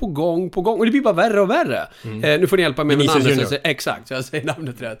gång på gång på gång. Och det blir bara värre och värre. Nu får ni hjälpa mig med namnet. Exakt, så jag säger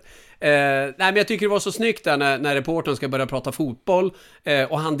namnet rätt. Nej, men jag tycker det var så snyggt där när reportern ska börja prata fotboll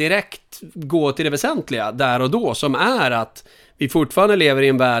och han direkt går till det väsentliga där och då, som är att vi fortfarande lever i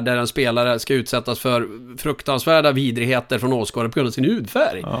en värld där en spelare ska utsättas för fruktansvärda vidrigheter från åskådare på grund av sin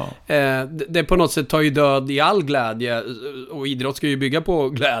hudfärg. Ja. Det på något sätt tar ju död i all glädje, och idrott ska ju bygga på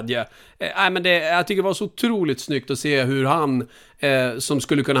glädje. Men jag tycker det var så otroligt snyggt att se hur han som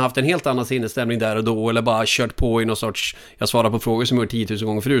skulle kunna haft en helt annan sinnesstämning där och då, eller bara kört på i någon sorts, jag svarar på frågor som jag hört 10 000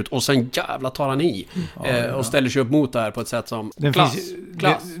 gånger förut, och sen jävla tar han i och ställer sig upp mot det här på ett sätt som klass.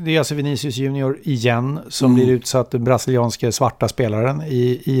 Det är alltså Vinicius Junior igen som blir utsatt, den brasilianska svarta spelaren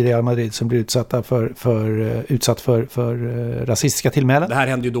i Real Madrid som blir utsatt för rasistiska tillmälen. Det här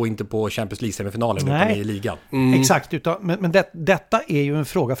händer ju då inte på Champions League-semifinalen utan i ligan. Exakt, men detta är ju en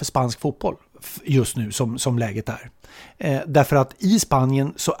fråga för spansk fotboll just nu som läget är. Därför att i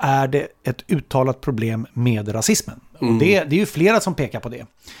Spanien så är det ett uttalat problem med rasismen. Och det är ju flera som pekar på det.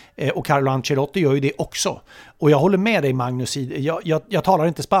 Och Carlo Ancelotti gör ju det också. Och jag håller med dig, Magnus. Jag talar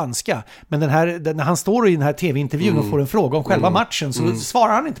inte spanska. Men när han står i den här tv-intervjun och får en fråga om själva matchen så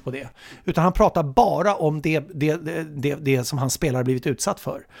svarar han inte på det. Utan han pratar bara om det som hans spelare blivit utsatt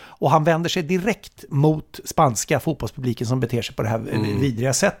för. Och han vänder sig direkt mot spanska fotbollspubliken som beter sig på det här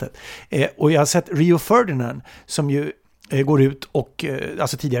vidriga sättet. Och jag har sett Rio Ferdinand som ju går ut och,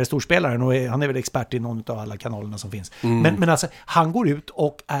 alltså tidigare storspelaren, och han är väl expert i någon av alla kanalerna som finns. Men alltså, han går ut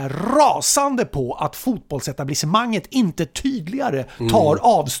och är rasande på att fotbollsetablissemanget inte tydligare tar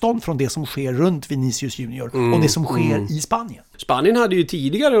avstånd från det som sker runt Vinicius Junior och det som sker i Spanien. Spanien hade ju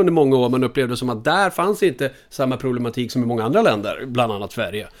tidigare under många år, man upplevde som att där fanns inte samma problematik som i många andra länder, bland annat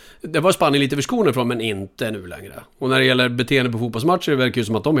Sverige. Det var Spanien lite förskonad från, men inte nu längre. Och när det gäller beteende på fotbollsmatcher, det verkar ju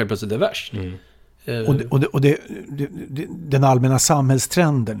som att de helt plötsligt är värst. Och den allmänna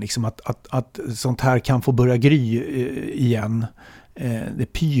samhällstrenden liksom att sånt här kan få börja gry igen, det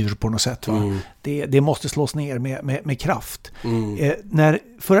pyr på något sätt, va? Det måste slås ner med kraft. När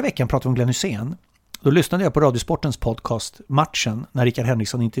förra veckan pratade vi om Glenn Hysén, då lyssnade jag på Radiosportens podcast Matchen när Rickard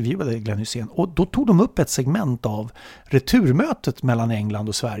Henriksson intervjuade Glenn Hysén, och då tog de upp ett segment av returmötet mellan England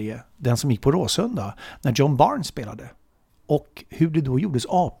och Sverige, den som gick på Råsunda när John Barnes spelade. Och hur det då gjordes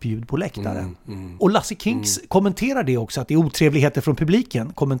apljud på läktaren. Och Lasse Kinks kommenterar det också, att det är otrevligheter från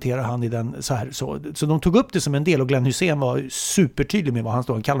publiken, kommenterar han i den så de tog upp det som en del, och Glenn Hysén var supertydlig med vad han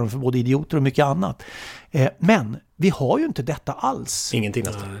stod. Han kallar dem för både idioter och mycket annat. Men vi har ju inte detta alls. Ingenting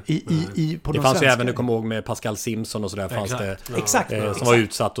nästan. På det fanns ju även, du kommer ihåg med Pascal Simpson och sådär, fanns det som var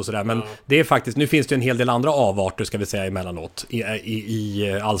utsatt och sådär. Men det är faktiskt, nu finns det en hel del andra avarter, ska vi säga, emellanåt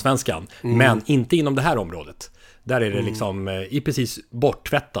i allsvenskan. Men inte inom det här området. Där är det liksom i precis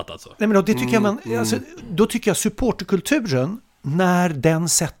borttvättat alltså. Nej, men det tycker då tycker jag supporterkulturen, när den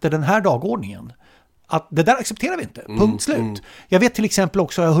sätter den här dagordningen, att det där accepterar vi inte. Punkt slut. Jag vet till exempel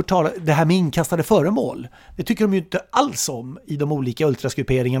också, jag har hört tala det här med inkastade föremål. Det tycker de ju inte alls om i de olika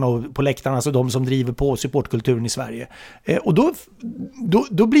ultraskuperingarna och på läktarna, alltså de som driver på supportkulturen i Sverige. Och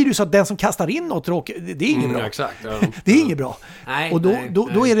då blir det ju så att den som kastar in något det är inget bra. Exakt, ja. Det är inget bra. Nej, och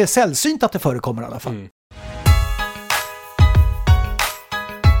då är det sällsynt att det förekommer i alla fall.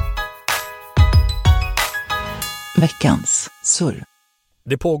 Veckans surr.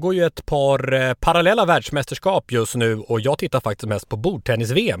 Det pågår ju ett par parallella världsmästerskap just nu, och jag tittar faktiskt mest på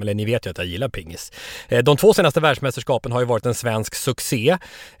bordtennis-VM, eller ni vet ju att jag gillar pingis. De 2 senaste världsmästerskapen har ju varit en svensk succé.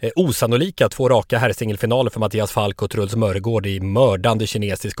 Osannolika 2 raka herrsingelfinaler för Mattias Falk och Truls Mörgård i mördande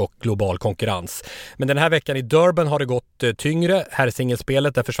kinesisk och global konkurrens. Men den här veckan i Durban har det gått tyngre.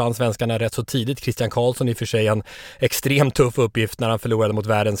 Herrsingelspelet, där försvann svenskarna rätt så tidigt. Christian Karlsson i och för sig en extremt tuff uppgift när han förlorade mot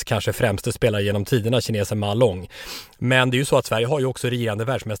världens kanske främste spelare genom tiderna, kinesen Ma Long. Men det är ju så att Sverige har ju också regerat regerande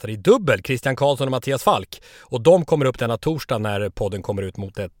världsmästare i dubbel, Christian Karlsson och Mattias Falk. Och de kommer upp denna torsdag när podden kommer ut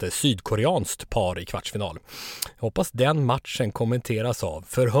mot ett sydkoreanskt par i kvartsfinal. Jag hoppas den matchen kommenteras av,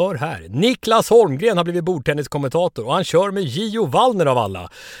 förhör här, Niklas Holmgren har blivit bordtenniskommentator och han kör med Gio Wallner av alla.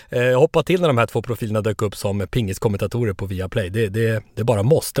 Hoppa till när de här två profilerna dök upp som pingiskommentatorer på Viaplay. Det bara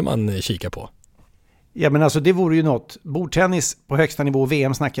måste man kika på. Ja, men alltså det vore ju något. Bordtennis på högsta nivå,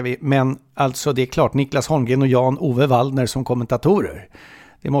 VM snackar vi, men alltså det är klart Niklas Holmgren och Jan-Ove Wallner som kommentatorer.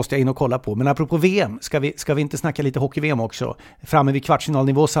 Det måste jag in och kolla på. Men apropå VM, ska vi inte snacka lite hockey-VM också? Framme vid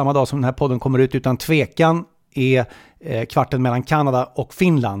kvartsfinalnivå samma dag som den här podden kommer ut, utan tvekan är kvarten mellan Kanada och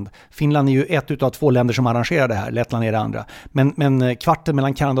Finland. Finland är ju ett utav 2 länder som arrangerar det här, Lettland är det andra. Men kvarten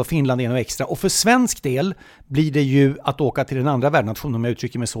mellan Kanada och Finland är nog extra. Och för svensk del blir det ju att åka till den andra värdnationen, om jag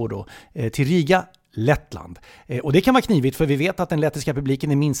uttrycker mig så då, till Riga, Lettland. Och det kan vara knivigt för vi vet att den lettiska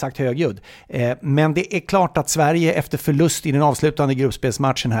publiken är minst sagt högljudd. Men det är klart att Sverige efter förlust i den avslutande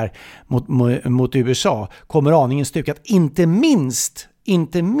gruppspelsmatchen här mot USA kommer aningen stukat, inte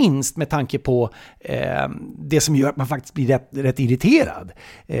minst med tanke på det som gör att man faktiskt blir rätt irriterad.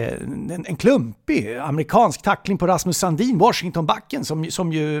 En klumpig amerikansk tackling på Rasmus Sandin, Washingtonbacken,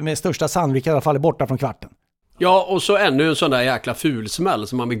 som ju med största sannolikhet i alla fall är borta från kvarten. Ja, och så ännu en sån där jäkla fulsmäll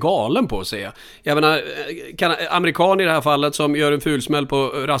som man blir galen på att se. Jag menar, amerikan i det här fallet som gör en fulsmäll på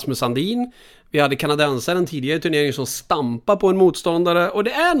Rasmus Sandin. Vi hade kanadensaren tidigare i turneringen som stampar på en motståndare. Och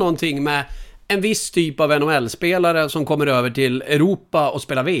det är någonting med en viss typ av NHL-spelare som kommer över till Europa och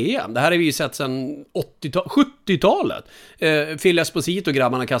spelar VM. Det här har vi ju sett sedan 70-talet. Phil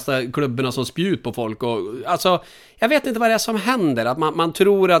Esposito-grabbarna kastar klubborna som spjut på folk. Och, alltså, jag vet inte vad det är som händer. Att man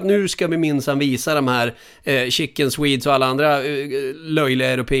tror att nu ska vi minsann visa de här chicken Swedes och alla andra löjliga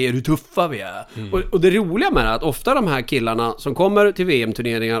europeer hur tuffa vi är. Och det roliga med det är att ofta de här killarna som kommer till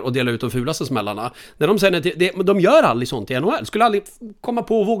VM-turneringar och delar ut de fulaste smällarna, när de sen de gör aldrig sånt i NHL. Skulle aldrig komma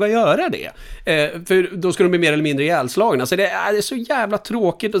på att våga göra det. För då ska de bli mer eller mindre ihjälslagna. Så det är så jävla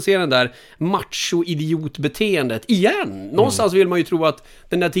tråkigt att se den där macho-idiot-beteendet igen. Någonstans vill man ju tro att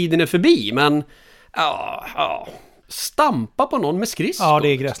den där tiden är förbi, men stampa på någon med skridskor. Ja, det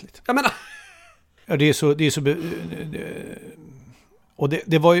är gräsligt. Jag menar... Ja, det är så och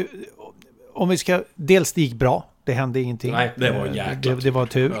det var ju, om vi ska, dels det gick bra, det hände ingenting. Nej, det var jäkligt. Det var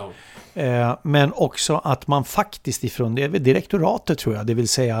tur. Ja. Men också att man faktiskt ifrån direktoratet, tror jag, det vill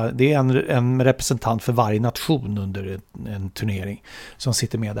säga det är en representant för varje nation under en turnering som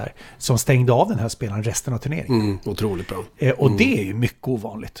sitter med där, som stängde av den här spelaren resten av turneringen. Otroligt bra. Och det är ju mycket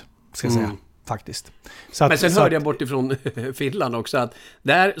ovanligt, ska jag säga. Faktiskt. Men sen hörde jag bort ifrån Finland också att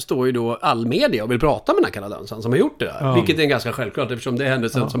där står ju då all media och vill prata med den här kanadensen som har gjort det där. Vilket är ganska självklart eftersom det är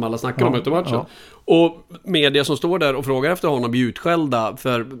händelsen som alla snackar om efter matchen. Och media som står där och frågar efter honom blir utskällda,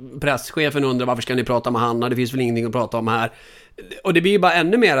 för presschefen undrar varför ska ni prata med Hanna, det finns väl ingenting att prata om här. Och det blir ju bara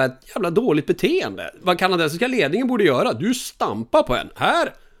ännu mer ett jävla dåligt beteende. Vad kanadensiska ledningen borde göra, du stampar på en.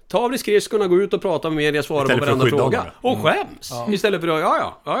 Här ta av dig skridskorna, gå ut och prata med media, svara på varenda fråga. Och skäms. Istället för att,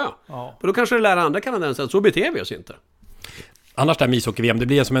 ja. För då kanske det lär andra kanadensare att så beter vi oss inte. Annars där ishockey-VM, det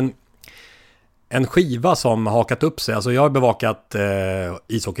blir som en skiva som hakat upp sig. Alltså jag har bevakat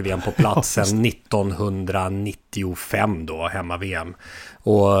ishockey-VM på plats sedan 1995 då, hemma-VM.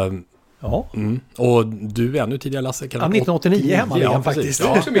 Och... Ja. Och du är ännu tidigare, Lasse. 1989 hemma faktiskt.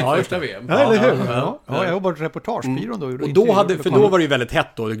 Ja, också mitt första VM. Ja, eller hur? Ja, jag jobbar på reportagebyrån då. Och då var det ju väldigt hett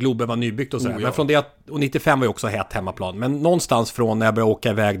då. Globen var nybyggt och sådär. Men från det, och 95 var ju också hett hemmaplan. Men någonstans från när jag började åka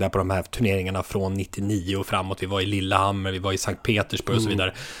iväg där på de här turneringarna från 99 och framåt. Vi var i Lillehammer, vi var i Sankt Petersburg och så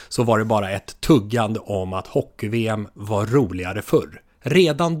vidare. Så var det bara ett tuggande om att hockey-VM var roligare förr.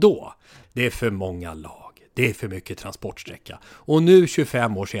 Redan då. Det är för många lag. Det är för mycket transportsträcka. Och nu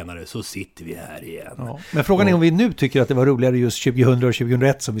 25 år senare så sitter vi här igen. Ja. Men frågan är om vi nu tycker att det var roligare just 2000 och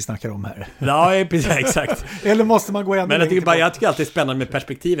 2001 som vi snackar om här. Ja, precis, exakt. Eller måste man gå igenom? Men jag tycker alltid det är spännande med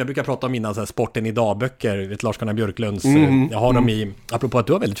perspektiv. Jag brukar prata om mina så här, sporten idag-böcker. Lars-Gunnar Björklunds. Jag har dem i, apropå att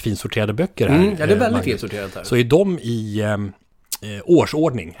du har väldigt finsorterade böcker här. Ja, det är väldigt finsorterat här. Så är de i...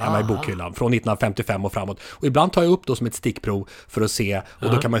 årsordning hemma i bokhyllan från 1955 och framåt. Och ibland tar jag upp då som ett stickprov för att se,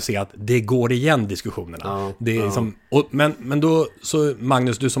 och då kan man se att det går igen diskussionerna. Det är liksom, men då, så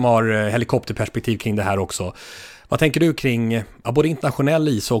Magnus, du som har helikopterperspektiv kring det här också. Vad tänker du kring både internationell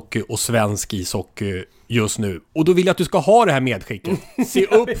ishockey och svensk ishockey just nu? Och då vill jag att du ska ha det här medskicket. Se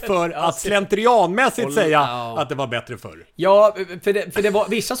upp för att slentrianmässigt säga att det var bättre förr. Ja, för det var,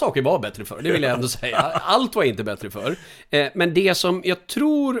 vissa saker var bättre förr, det vill jag ändå säga. Allt var inte bättre förr. Men det som jag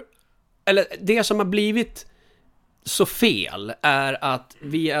tror, eller det som har blivit så fel är att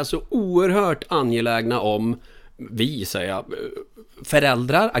vi är så oerhört angelägna om vi säger jag,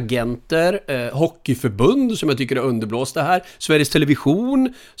 föräldrar, agenter, hockeyförbund som jag tycker är underblåst det här, Sveriges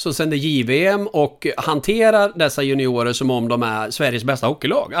Television som sänder JVM och hanterar dessa juniorer som om de är Sveriges bästa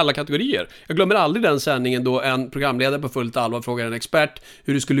hockeylag, alla kategorier. Jag glömmer aldrig den sändningen då en programledare på fullt allvar frågar en expert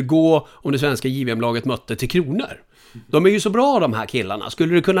hur det skulle gå om det svenska JVM-laget mötte till Kronor. De är ju så bra de här killarna.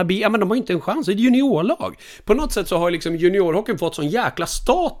 Skulle det kunna bli, ja men de har inte en chans, det är ett juniorlag. På något sätt så har liksom juniorhockeyn fått sån jäkla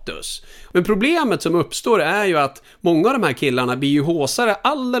status. Men problemet som uppstår är ju att många av de här killarna blir ju håsare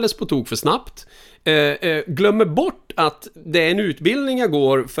alldeles på tok för snabbt. Glömmer bort att det är en utbildning jag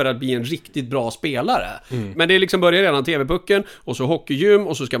går för att bli en riktigt bra spelare. Men det är liksom börjar redan TV-pucken och så hockeygym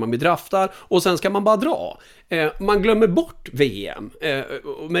och så ska man bli draftad och sen ska man bara dra. Man glömmer bort VM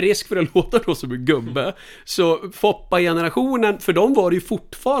med risk för att låta då som en gubbe. Så Foppa-generationen, för dem var det ju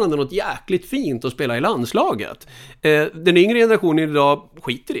fortfarande något jäkligt fint att spela i landslaget. Den yngre generationen idag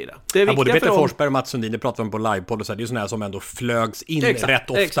skiter i det. Det är både Peter Forsberg och Mats Sundin, det pratar vi på livepodd och så här, det är sådana här som ändå flögs in rätt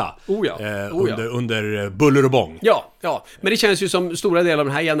ofta. Under buller och bång. Ja, men det känns ju som stora delar av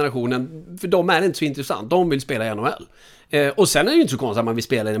den här generationen, för de är inte så intressant. De vill spela i NHL. Och sen är det ju inte så konstigt att man vill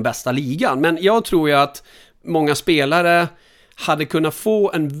spela i den bästa ligan. Men jag tror ju att många spelare hade kunnat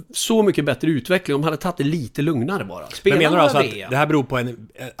få en så mycket bättre utveckling om de hade tagit det lite lugnare bara. Men menar du alltså att det här beror på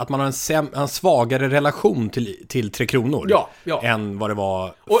att man har en svagare relation till Tre Kronor än vad det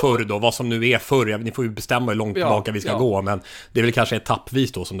var förr då, vad som nu är förr. Ni får ju bestämma hur långt tillbaka vi ska gå, men det är väl kanske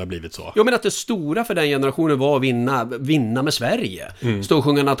etappvis då som det har blivit så. Jo, men att det stora för den generationen var att vinna med Sverige. Stå och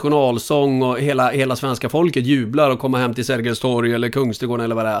sjunga nationalsång och hela svenska folket jublar och komma hem till Sergels torg eller Kungsträdgården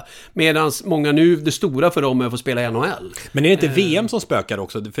eller vad det är. Medan många nu, det stora för dem är att få spela i NHL. Men är det inte VM som spökar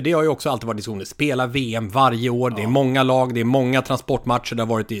också? För det har ju också alltid varit diskussioner. Spela VM varje år. Det är många lag, det är många transportmatcher. Det har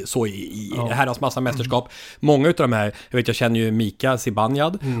varit i herrans massa mästerskap. Många utav de här, jag känner ju Mika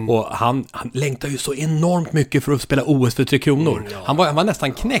Zibanejad och han längtar ju så enormt mycket för att spela OS för Tre Kronor. Han var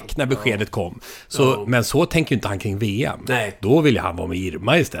nästan knäck när beskedet kom. Men så tänker ju inte han kring VM. Nej. Då vill han vara med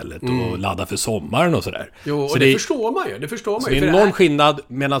Irma istället och ladda för sommaren och sådär. Jo, så det förstår man ju. Så det är en enorm skillnad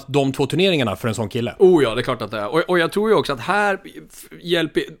mellan de två turneringarna för en sån kille. Ja, det är klart att det är. Och jag tror ju också att här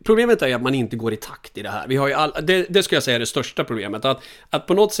hjälper... Problemet är att man inte går i takt i det här. Vi har ju det ska jag säga är det största problemet. Att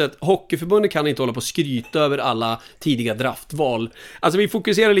på något sätt, Hockeyförbundet kan inte hålla på och skryta över alla tidiga draftval. Alltså vi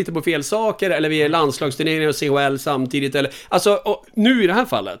fokuserar lite på fel saker, eller vi är landslagsturneringar och CHL samtidigt. Eller, alltså, nu i det här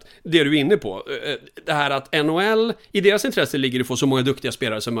fallet, det du är inne på, det här att NHL, i deras intresse ligger det att få så många duktiga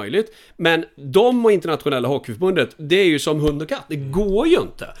spelare som möjligt. Men de och internationella Hockeyförbundet, det är ju som hund och katt. Det går ju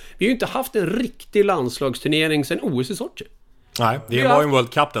inte. Vi har ju inte haft en riktig landslagsturnering sedan OS i Sochi. Nej, det var ju en World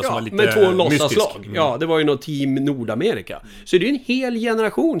Cup där som var lite med 2 låtsaslag. mystisk. Ja, det var ju något team Nordamerika. Så det är ju en hel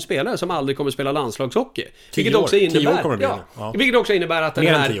generation spelare som aldrig kommer spela landslagshockey. Vilket också innebär att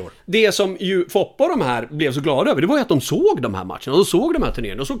det som ju Foppa och de här blev så glada över, det var ju att de såg de här matcherna. De såg de här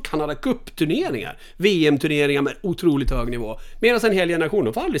turneringarna. De såg Canada Cup-turneringar. VM-turneringar med otroligt hög nivå. Medan en hel generation,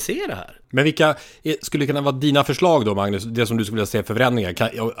 de får aldrig se det här. Men vilka skulle kunna vara dina förslag då, Magnus? Det som du skulle vilja se för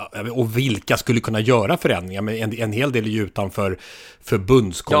förändringar. Och vilka skulle kunna göra förändringar? Men en hel del är ju utanför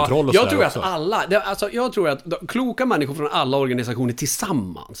förbundskontroll och jag tror att alla, jag tror att kloka människor från alla organisationer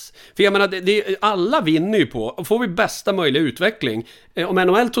tillsammans. För jag menar, alla vinner ju på, får vi bästa möjliga utveckling. Om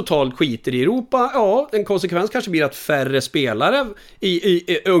NHL totalt skiter i Europa, en konsekvens kanske blir att färre spelare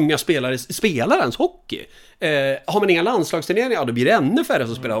unga spelare spelar ens hockey. Har man inga landslagsturneringar, då blir det ännu färre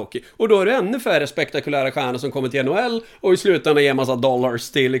som spelar hockey. Och då är det ännu färre spektakulära stjärnor som kommer till NHL och i slutändan ger massa dollars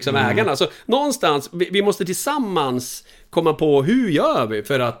till liksom ägarna. Så någonstans, vi måste tillsammans komma på hur gör vi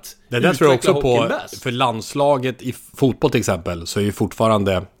för att det där tror jag också på bäst. För landslaget i fotboll till exempel, så är ju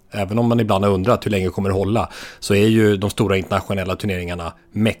fortfarande, även om man ibland har undrat hur länge kommer det hålla, så är ju de stora internationella turneringarna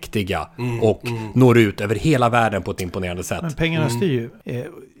mäktiga och når ut över hela världen på ett imponerande sätt. Men pengarna styr ju.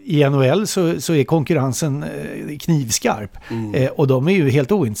 I NHL så är konkurrensen knivskarp. Och de är ju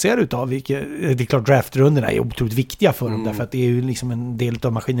helt ointresserade utav det är klart draftrunderna är otroligt viktiga för dem, därför att det är ju liksom en del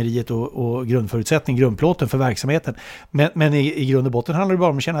av maskineriet och grundplåten för verksamheten. Men i grund och botten handlar det bara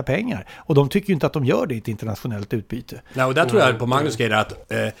om att tjäna pengar. Och de tycker ju inte att de gör det i ett internationellt utbyte. Nej, och där tror jag på Magnus grejer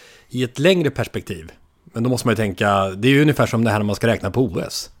att i ett längre perspektiv, men då måste man ju tänka, det är ju ungefär som det här när man ska räkna på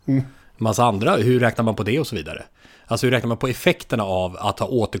OS. Massa andra, hur räknar man på det och så vidare. Alltså hur räknar man på effekterna av att ha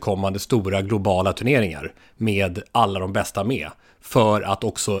återkommande stora globala turneringar med alla de bästa med, för att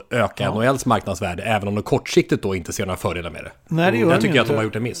också öka NHLs marknadsvärde, även om de kortsiktigt då inte ser några fördelar med det. Nej, det gör jag tycker jag att de har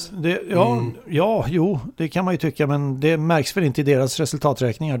gjort en miss. Det kan man ju tycka, men det märks väl inte i deras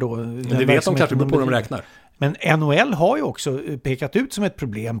resultaträkningar då. Men det vet de kanske på de räknar. Men NHL har ju också pekat ut som ett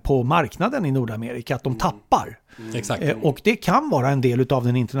problem på marknaden i Nordamerika att de tappar. Exakt. Och det kan vara en del av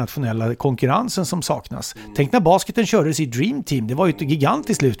den internationella konkurrensen som saknas. Tänk när basketen kördes i Dream Team. Det var ju ett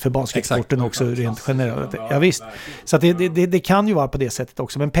gigantiskt lyft för basketsporten också rent generellt. Ja, visst. Så att det kan ju vara på det sättet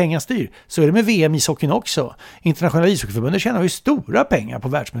också. Men pengar styr. Så är det med VM i ishockeyn också. Internationella ishockeyförbundet tjänar ju stora pengar på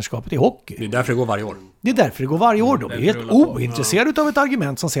världsmästerskapet i hockey. Det är därför det går varje år. Det är därför det går varje år. De är helt ointresserade av ett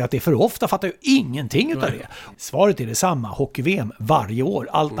argument som säger att det är för ofta. Fattar ju ingenting utav det. Svaret är detsamma. Hockey-VM varje år.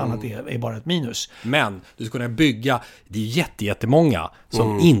 Allt annat är bara ett minus. Men du ska kunna bygga, det är jättemånga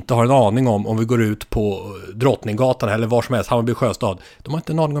som inte har en aning om vi går ut på Drottninggatan eller var som helst, Hammarby Sjöstad. De har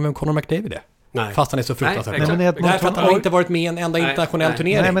inte en aning om vem Conor McDavid är. Nej. Fast han är så fruktansvärt. Därför att han har inte varit med i en enda internationell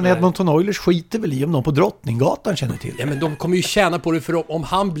turnering. Nej, men Edmonton Oilers skiter väl i om någon på Drottninggatan känner till det. Ja, men de kommer ju tjäna på det för om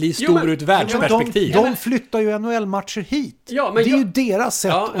han blir stor ur ett världsperspektiv. De flyttar ju NHL-matcher hit. Ja, men det är ju deras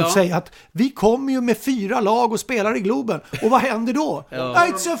sätt att säga att vi kommer ju med 4 lag och spelar i Globen. Och vad händer då?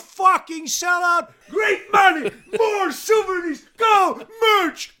 It's a fucking sellout! Great money! More souvenirs! Go!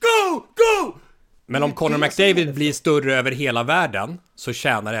 Merch! Go! Men om Conor McDavid blir större över hela världen så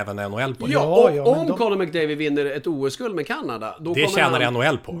tjänar även NHL på det. Om Conor McDavid vinner ett OS-guld med Kanada, då det tjänar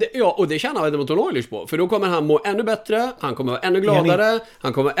NHL på. Och det tjänar Edmonton Oilers på. För då kommer han må ännu bättre, han kommer vara ännu gladare,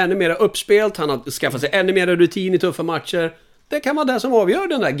 han kommer ännu mer uppspelt, han har skaffat sig ännu mer rutin i tuffa matcher. Det kan vara det som avgör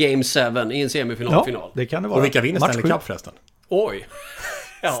den där Game 7 i en semifinal. Det kan det vara. Och vilka vinner Stanley Cup förresten? Oj.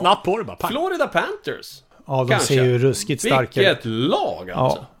 Snabbt på det bara. Florida Panthers. Ja, de ser ju ruskigt starkare. Vilket lag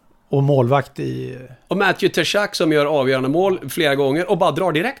alltså. Ja. Och målvakt i... Och Matthew Tkachuk som gör avgörande mål flera gånger och bara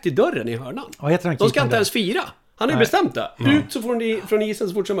drar direkt i dörren i hörnan. De ska inte ens fira. Han har ju bestämt det. Ut så får de från isen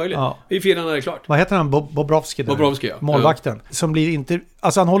så fort som möjligt. Vi firar när det är klart. Vad heter han? Bobrovski? Bobrovski, målvakten. Som blir inte...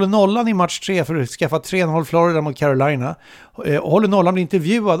 Alltså han håller nollan i match 3 för att skaffa 3-0 Florida mot Carolina. Och håller nollan, blir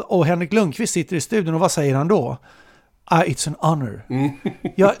intervjuad och Henrik Lundqvist sitter i studion och vad säger han då? It's an honor.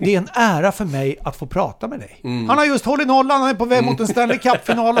 Ja, det är en ära för mig att få prata med dig. Han har just hållit nollan, han är på väg mot en Stanley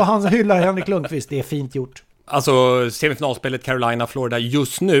Cup-final och han hyllar Henrik Lundqvist. Det är fint gjort. Alltså semifinalspelet Carolina-Florida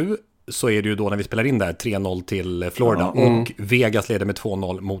just nu så är det ju då när vi spelar in där 3-0 till Florida och Vegas leder med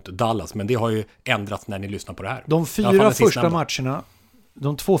 2-0 mot Dallas. Men det har ju ändrats när ni lyssnar på det här. De 4 första matcherna,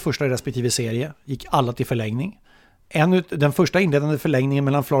 de 2 första i respektive serie, gick alla till förlängning. Den första inledande förlängningen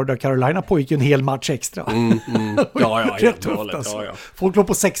mellan Florida och Carolina pågick ju en hel match extra. Rätt tufft alltså. Folk låg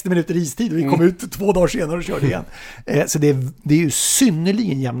på 60 minuter istid och vi kom ut 2 dagar senare och körde igen. Så det är ju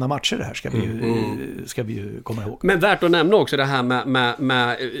synnerligen jämna matcher det här ska vi ju komma ihåg. Men värt att nämna också det här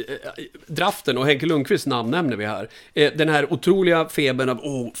med draften och Henke Lundqvists namn nämner vi här. Den här otroliga febern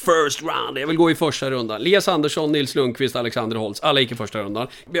av first round, jag vill gå i första rundan. Elias Andersson, Nils Lundqvist, Alexander Holtz, alla gick i första rundan.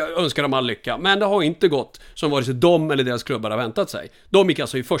 Jag önskar dem all lycka, men det har inte gått som vare sig de eller deras klubbar har väntat sig. De gick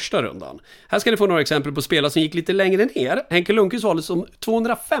alltså i första rundan. Här ska ni få några exempel på spelare som gick lite längre ner. Henke Lundqvist valdes som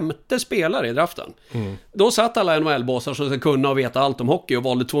 205:e spelare i draften. Då satt alla NHL-bossar som ska kunna och veta allt om hockey och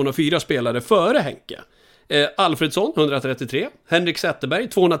valde 204 spelare före Henke. Alfredsson 133, Henrik Zetterberg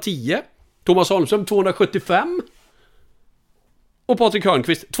 210, Thomas Holmström 275 och Patrik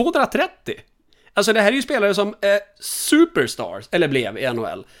Hörnqvist 230. Alltså det här är ju spelare som superstars, eller blev i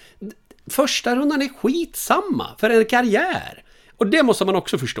NHL. Första rundan är skitsamma för en karriär. Och det måste man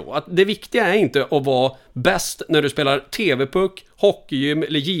också förstå. Att det viktiga är inte att vara bäst när du spelar TV-puck, hockeygym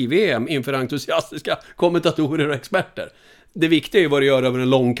eller JVM inför entusiastiska kommentatorer och experter. Det viktiga är ju vad du gör över en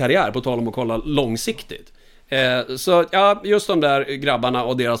lång karriär, på tal om att kolla långsiktigt. Så ja, just de där grabbarna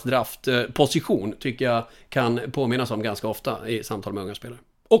och deras draftposition tycker jag kan påminnas om ganska ofta i samtal med unga spelare.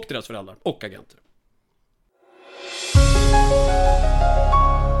 Och deras föräldrar och agenter.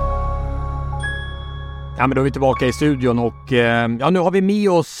 Ja, men då är vi tillbaka i studion och nu har vi med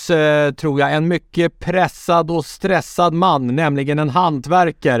oss, tror jag, en mycket pressad och stressad man, nämligen en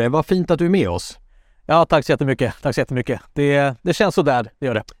hantverkare. Vad fint att du är med oss. Ja, tack så jättemycket. Tack så jättemycket. Det känns så där, det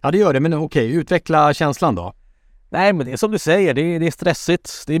gör det. Ja, det gör det, men okej, utveckla känslan då. Nej, men det är som du säger, det är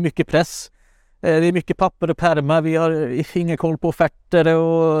stressigt, det är mycket press. Det är mycket papper och pärmar, vi har ingen koll på offerter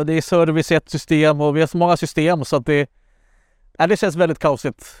och det är service i ett system och vi har så många system så att det känns väldigt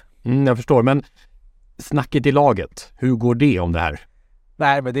kaosigt. Jag förstår, men snacket i laget, hur går det om det här?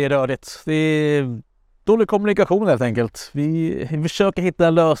 Nej, men det är rörigt. Det är dålig kommunikation helt enkelt. Vi försöker hitta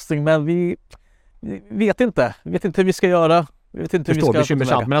en lösning, men vi vet inte. Vi vet inte hur vi ska göra. Vi vet inte hur vi ska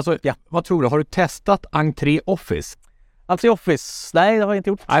bekymmersamt. Men alltså, vad tror du? Har du testat Entré Office? Entré Office? Nej, det har jag inte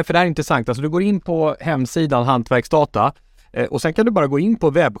gjort. Nej, för det här är intressant. Alltså, du går in på hemsidan Hantverksdata och sen kan du bara gå in på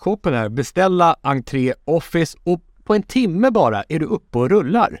webbshoppen här, beställa Entré Office och på en timme bara är du uppe och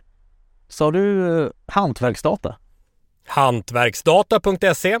rullar. Så du Hantverksdata?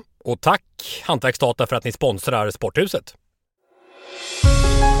 Hantverksdata.se. Och tack Hantverksdata för att ni sponsrar Sporthuset.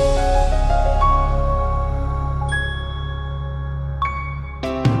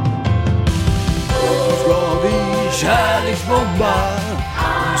 Kärleksbomba,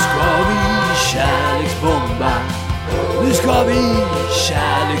 nu ska vi kärleksbomba, nu ska vi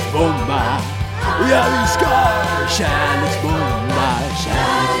kärleksbomba, ja vi ska kärleksbomba,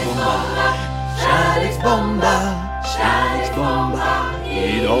 kärleksbomba, kärleksbomba, kärleksbomba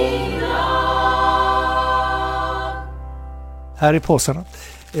idag. Här är påsarna.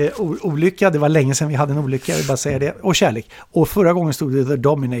 Olycka, det var länge sedan vi hade en olycka, jag vill bara säga det. Och kärlek. Och förra gången stod det The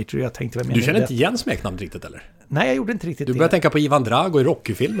Dominator, jag tänkte vad du känner inte igen smeknamnet riktigt eller? Nej, jag gjorde inte riktigt det. Du började tänka på Ivan Drago i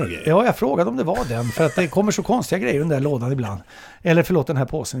Rocky-filmer och grejer. Ja, jag frågade om det var den, för att det kommer så konstiga grejer i den där lådan ibland. Eller förlåt, den här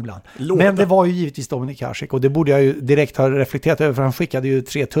påsen ibland. Men det var ju givetvis Dominik Hasek, och det borde jag ju direkt ha reflekterat över, för han skickade ju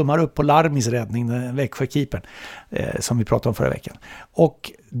 3 tummar upp på Larmis räddning, den Växjö-keepern, som vi pratade om förra veckan.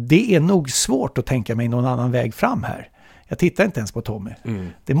 Och det är nog svårt att tänka mig någon annan väg fram här. Jag tittar inte ens på Tommy.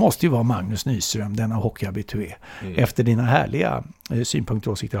 Det måste ju vara Magnus Nyström, denna hockeyhabitué. Efter dina härliga synpunkter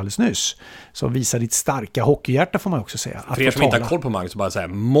och åsikter alldeles nyss. Som visar ditt starka hockeyhjärta, får man också säga. För er som inte har koll på Magnus, så bara säga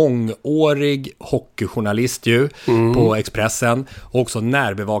mångårig hockeyjournalist ju på Expressen. Och också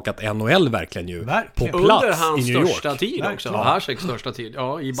närbevakat NHL verkligen ju. Verkligen. På plats under hans i New York. Största tid också. Haseks största tid.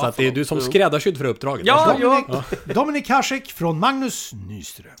 Ja, i så att det är du som skräddarsydd för uppdraget. Ja. Dominik Hasek från Magnus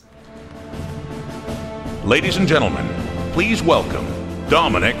Nyström. Ladies and gentlemen, please welcome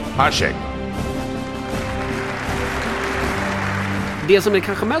Dominik Hasek. Det som är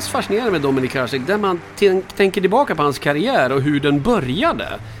kanske mest fascinerande med Dominik Hasek, där man tänker tillbaka på hans karriär och hur den började.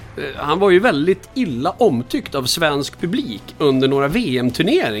 Han var ju väldigt illa omtyckt av svensk publik under några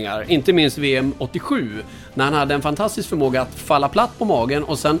VM-turneringar, inte minst VM 87, när han hade en fantastisk förmåga att falla platt på magen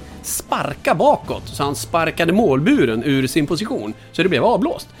och sen sparka bakåt, så han sparkade målburen ur sin position, så det blev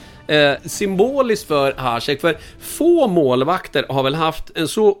avblåst. Symboliskt för Hasek, för få målvakter har väl haft en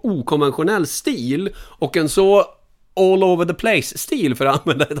så okonventionell stil och en så all over the place stil, för att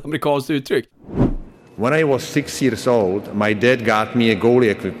använda ett amerikanskt uttryck. When I was 6 years old, my dad got me a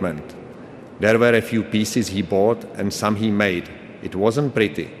goalie equipment. There were a few pieces he bought and some he made. It wasn't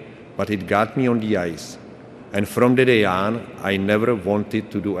pretty, but it got me on the ice. And from the day on, I never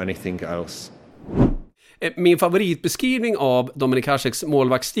wanted to do anything else. Min favoritbeskrivning av Dominik Haseks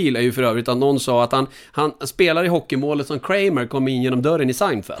målvaktsstil är ju för övrigt att någon sa att han spelar i hockeymålet som Kramer kom in genom dörren i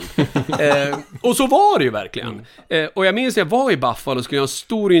Seinfeld. Och så var det ju verkligen. Och jag minns att jag var i Buffalo och skulle göra en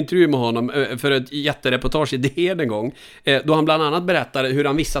stor intervju med honom för ett jättereportage i DN en gång. Då han bland annat berättade hur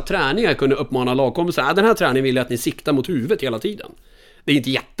han vissa träningar kunde uppmana lagkompisar. Den här träningen vill jag att ni siktar mot huvudet hela tiden. Det är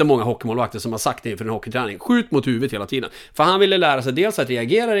inte jättemånga hockeymålvakter som har sagt det för en hockeyträning. Skjut mot huvudet hela tiden. För han ville lära sig dels att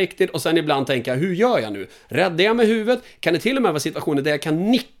reagera riktigt och sen ibland tänka, hur gör jag nu? Räddar jag med huvudet? Kan det till och med vara situationer där jag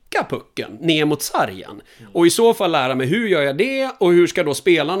kan nicka pucken ner mot sargen? Och i så fall lära mig, hur gör jag det? Och hur ska då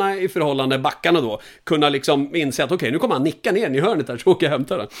spelarna i förhållande backarna då kunna liksom inse att okej, nu kommer han nicka ner i hörnet där, så åker jag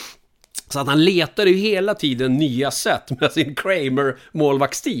hämta den. Så att han letar ju hela tiden nya sätt med sin Kramer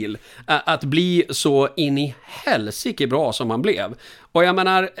målvaktsstil att bli så in i helsike bra som han blev. Och jag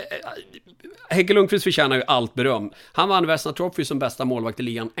menar, Henke Lundqvist förtjänar ju allt beröm. Han vann Vesna Trophy som bästa målvakt i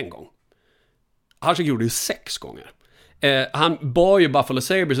ligan en gång. Hasek gjorde ju 6 gånger. Han bar ju Buffalo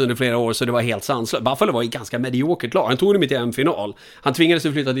Sabres under flera år, så det var helt sanslöst. Buffalo var ju ganska mediokert lag. Han tog dem till en final. Han tvingades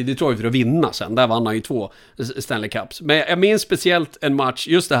att flytta till Detroit för att vinna sen. Där vann han ju 2 Stanley Cups. Men jag minns speciellt en match,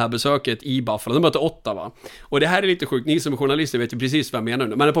 just det här besöket i Buffalo. De mötte Ottawa. Och det här är lite sjukt. Ni som är journalister vet ju precis vad jag menar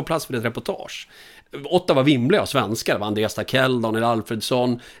nu. Man är på plats för ett reportage. Ottawa vimliga av svenskar. Det var Andreas Takell, Daniel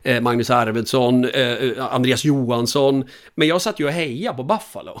Alfredsson, Magnus Arvidsson, Andreas Johansson. Men jag satt ju och hejade på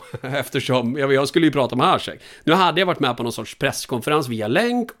Buffalo. Eftersom jag skulle ju prata med Hasek. Nu hade jag varit med på någon sorts presskonferens via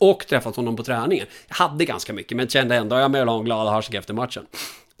länk och träffat honom på träningen. Jag hade ganska mycket, men kände ändå jag med en glad Hasek efter matchen.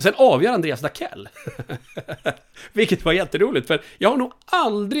 Sen avgör Andreas Takell. Vilket var jätteroligt, för jag har nog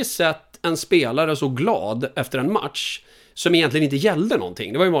aldrig sett en spelare så glad efter en match som egentligen inte gällde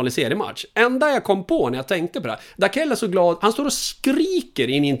någonting. Det var ju en vanlig seriematch. Enda jag kom på när jag tänkte på det här, Takell är så glad, han står och skriker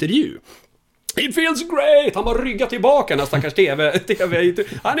i en intervju. It feels great! Han bara ryggar tillbaka när stackars TV.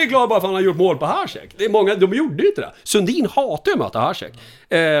 Han är glad bara för att han har gjort mål på Hasek. Det är många, de gjorde ju inte det. Sundin hatar ju att möta Hasek.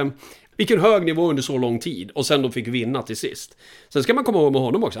 Vilken hög nivå under så lång tid. Och sen de fick vinna till sist. Sen ska man komma ihåg med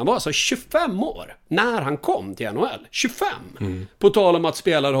honom också. Han var alltså 25 år när han kom till NHL. 25! På tal om att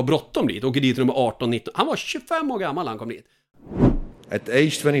spelare har bråttom dit. Åker dit nummer 18-19. Han var 25 år gammal när han kom dit. At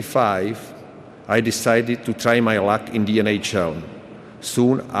age 25, I decided to try my luck in the NHL.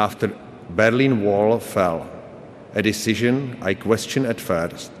 Soon after Berlin Wall fell, a decision I questioned at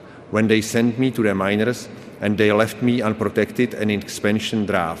first. When they sent me to the minors, and they left me unprotected and in expansion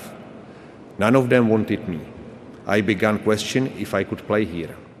draft. None of them wanted me. I began question if I could play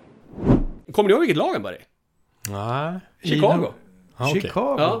here. Kommer ni ihåg vilket lag han var i? Nej. Chicago.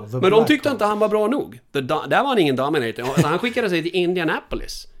 Chicago. Ja, men de tyckte inte han var bra nog. Där var han ingen dominator. Han skickade sig till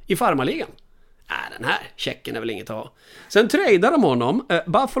Indianapolis i farmarligan. Den här checken är väl inget att ha. Sen tradade de honom.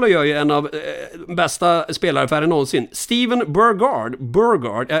 Buffalo gör ju en av bästa spelareaffärer någonsin. Steven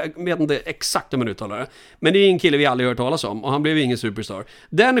Burgard, jag vet inte exakt hur man uttalar det. Men det är en kille vi aldrig hört talas om. Och han blev ingen superstar.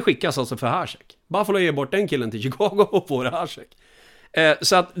 Den skickas alltså för Hasek. Buffalo ger bort den killen till Chicago och får Hasek.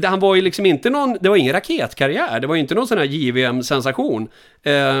 Så att han var ju liksom inte någon, det var ingen raketkarriär, det var ju inte någon sån här JVM-sensation.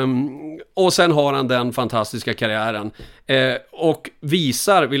 Och sen har han den fantastiska karriären. Och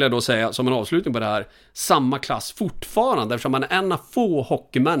visar, vill jag då säga, som en avslutning på det här, samma klass fortfarande, eftersom man är en av få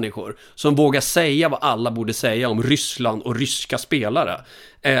hockeymänniskor som vågar säga vad alla borde säga om Ryssland och ryska spelare.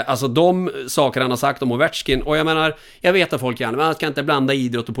 Alltså de saker han har sagt om Ovechkin, och jag menar, jag vet att folk gärna, man ska inte blanda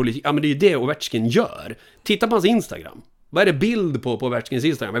idrott och politik. Ja, men det är ju det Ovechkin gör. Titta på hans Instagram. Vad är det bild på Ovechkins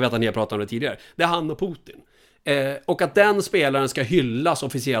Instagram? Jag vet att ni har pratat om det tidigare. Det är han och Putin. Och att den spelaren ska hyllas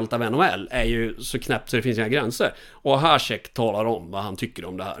officiellt av NHL är ju så knäppt så det finns inga gränser. Och Hasek talar om vad han tycker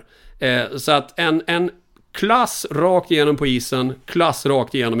om det här. Så att en klass rakt igenom på isen, klass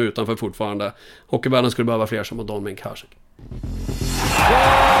rakt igenom utanför fortfarande. Hockeyvärlden skulle behöva fler som Dominic Hasek.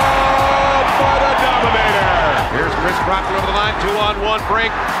 Here's Chris Crocker over the line, 2-on-1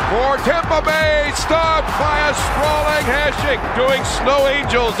 break for Tampa Bay, stopped by a sprawling Hasek, doing snow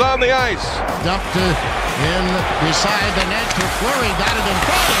angels on the ice. Dumped in beside the net to Fleury, got it in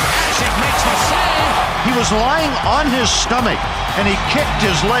front, and Hasek makes the save. He was lying on his stomach, and he kicked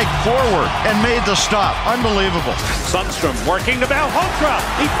his leg forward and made the stop. Unbelievable. Sundstrom working to Malhotra.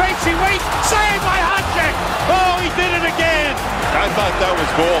 He fakes, he waits, saved by Hasek. Oh, he did it again. I thought that was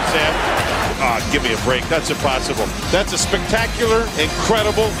goal, Sam. Give me a break. That's impossible. That's a spectacular,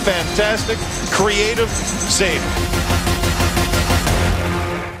 incredible, fantastic, creative save.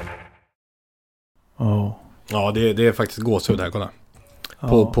 Ja, det är faktiskt gåshud här, kolla.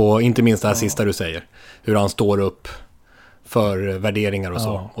 På inte minst det här sista du säger. Hur han står upp för värderingar och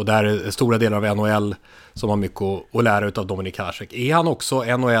så. Och där är stora delar av NHL som har mycket att lära utav Dominic Hasek. Är han också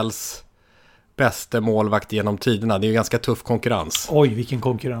NHLs bästa målvakt genom tiderna? Det är ju ganska tuff konkurrens. Oj, vilken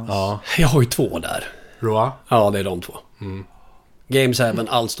konkurrens. Ja. Jag har ju 2 där. Roa? Ja, det är de 2. Games 7,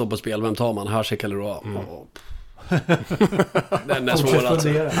 allt står på spel. Vem tar man? Hasek eller Roa? Den är svår alltså.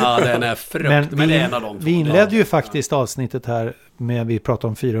 Ja, den är frukt. Men det är en av de 2. Vi inledde ju faktiskt avsnittet här med, vi pratar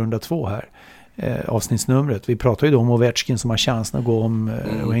om 402 här. Avsnittsnumret. Vi pratar ju då om Ovechkin som har chansen att gå om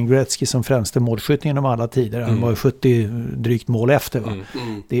Wayne Gretzky som främste målskytt genom alla tider. Han var 70 drygt mål efter. Va?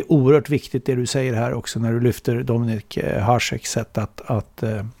 Det är oerhört viktigt det du säger här också när du lyfter Dominic Haseks sätt att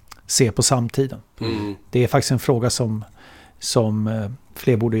se på samtiden. Det är faktiskt en fråga som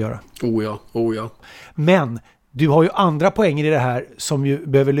fler borde göra. Oh ja. Men du har ju andra poänger i det här som ju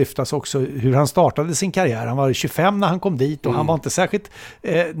behöver lyftas också. Hur han startade sin karriär. Han var 25 när han kom dit och han var inte särskilt...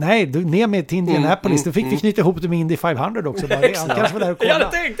 ner med till Indianapolis. Då fick vi knyta ihop det med Indy 500 också. Bara det. Han kanske var där och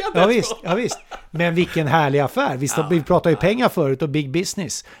kolla. Ja, visst. Men vilken härlig affär. Vi pratar ju pengar förut och big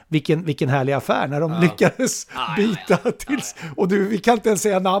business. Vilken härlig affär när de lyckades byta tills... Och vi kan inte ens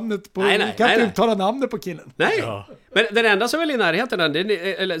säga namnet på... Vi kan inte uttala namnet på killen. Nej. Ja. Men den enda som är väl i närheten,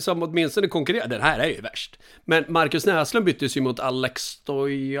 eller som åtminstone konkurrerar, den här är ju värst. Men Marcus Näslund byttes ju mot Alex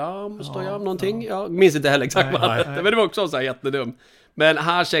Stojan någonting. Jag minns inte heller exakt vad han hette, men det var också så här jättedum. Men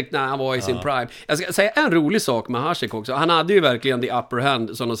Hasek när han var i sin prime. Jag ska säga en rolig sak med Hasek också. Han hade ju verkligen the upper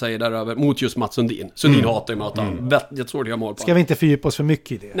hand, som de säger där över, mot just Mats Sundin. Sundin hatar ju med att han jättesvårt att göra mål på. Ska vi inte fördjupa oss för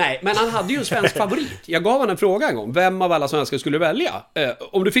mycket i det? Nej, men han hade ju en svensk favorit. Jag gav honom en fråga en gång. Vem av alla svenskar skulle välja?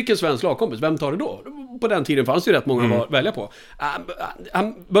 Om du fick en svensk lagkompis, vem tar du då? På den tiden fanns det ju rätt många att välja på.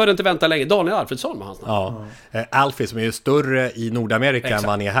 Han började inte vänta länge. Daniel Alfredsson med hans namn. Ja. Alfie som är ju större i Nordamerika än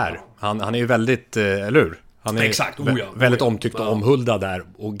man är här. Han är ju väldigt, eller hur? Han är väldigt omtyckt och omhuldad där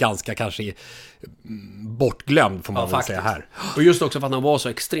och ganska kanske bortglömd får man väl säga här. Och just också för att han var så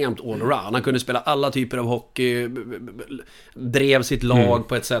extremt all-around. Han kunde spela alla typer av hockey, drev sitt lag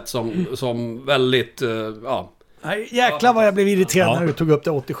på ett sätt som väldigt, jäklar vad jag blev irriterad när du tog upp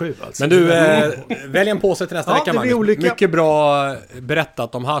det 87 alltså. Men du, välj en påse till nästa vecka, Magnus. Mycket bra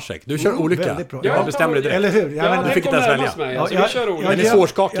berättat om Hasek. Du kör olika. Ja, bestämmer du direkt. Eller hur? Du fick inte ens välja. Den är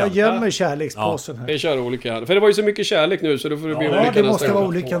svårskakad. Jag gömmer kärlekspåsen här. Vi kör olika här. För det var ju så mycket kärlek nu så då får det bli olika nästa gång. Ja, det måste vara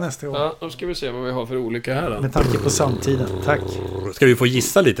olika nästa gång. Ja, då ska vi se vad vi har för olika här då. Med tanke på samtiden. Tack. Ska vi få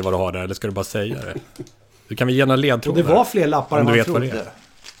gissa lite vad du har där eller ska du bara säga det? Du kan vi ge några ledtrådar. Och det var fler lappar än man trodde.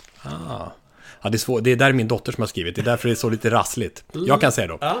 Ja, det är svårt. Det är där min dotter som har skrivit. Det är därför det är så lite rassligt. Jag kan säga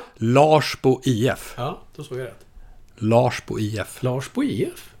då. Larsbo IF. Ja, då såg jag rätt. Larsbo IF. Larsbo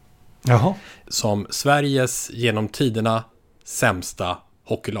IF? Jaha. Som Sveriges genom tiderna sämsta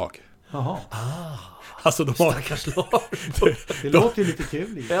hockeylag. Jaha. Alltså de har... Stackars Larsbo. Det låter ju lite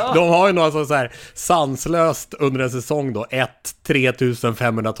kul. Ja. De har ju något så här sanslöst under en säsong då.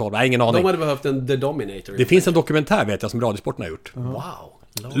 3512. Nej, ingen aning. De hade behövt en The Dominator. Det finns en dokumentär vet jag som Radiosporten har gjort.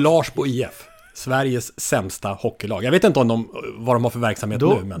 Wow. Larsbo IF. Sveriges sämsta hockeylag. Jag vet inte om vad de har för verksamhet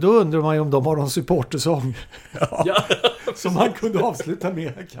nu. Men... Då undrar man ju om de har någon supportersång. Ja. Som man kunde avsluta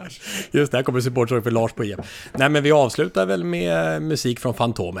med kanske. Just det, här kommer supportersång för Larsbo IF. Nej, men vi avslutar väl med musik från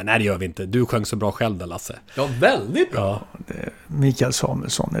Fantomen. Nej, det gör vi inte. Du sjöng så bra själv där, Lasse. Ja, väldigt bra. Ja, Mikael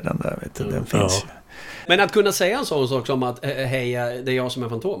Samuelsson är den där, vet du. Den finns ju. Men att kunna säga en sån sak som att heja, det är jag som är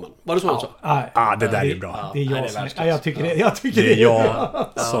Fantomen. Var det så han sa? Det där är bra. Det är jag som är, jag tycker det är jag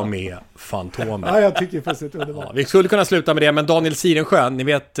som är Fantomen. Ja, jag tycker faktiskt det är underbart. Vi skulle kunna sluta med det, men Daniel Sirensjö, ni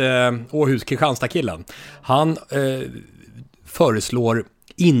vet Åhus Kristianstad-killen. Han föreslår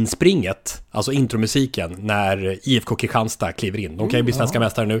inspringet, alltså intromusiken, när IFK Kristianstad kliver in. De kan ju bli svenska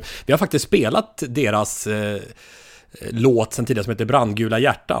mästare nu. Vi har faktiskt spelat deras låt sen tidigare som heter Brandgula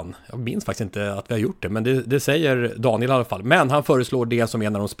hjärtan. Jag minns faktiskt inte att vi har gjort det, men det säger Daniel i alla fall. Men han föreslår det som är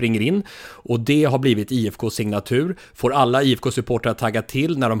när de springer in, och det har blivit IFK-signatur. Får alla IFK-supportrar tagga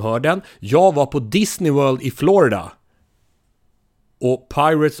till när de hör den. Jag var på Disney World i Florida, och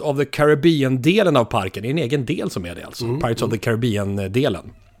Pirates of the Caribbean-delen av parken är en egen del som är det alltså. Pirates of the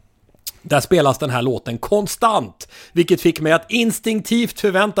Caribbean-delen. Där spelas den här låten konstant, vilket fick mig att instinktivt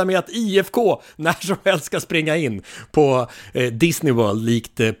förvänta mig att IFK när som helst ska springa in på Disney World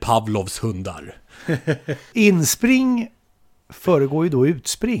likt Pavlovs hundar. Inspring föregår ju då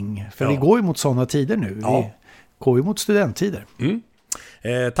utspring, för vi går ju mot sådana tider nu. Vi går ju mot studenttider.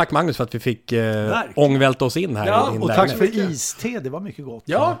 Tack Magnus för att vi fick ångvälta oss in här. Ja, och tack för iste, det var mycket gott.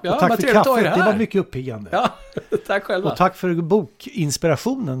 Ja, och tack för kaffet, det var mycket uppiggande. Ja, tack själva. Och tack för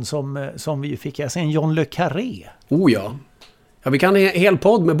bokinspirationen som vi fick. Jag ser en John Le Carré. Oh ja. Ja, vi kan ha en hel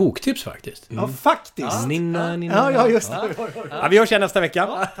podd med boktips faktiskt. Ja, faktiskt. Nina. Ja, just det. Ja, vi hörs igen nästa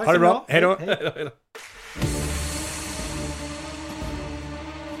vecka. Ha det bra. Hej då.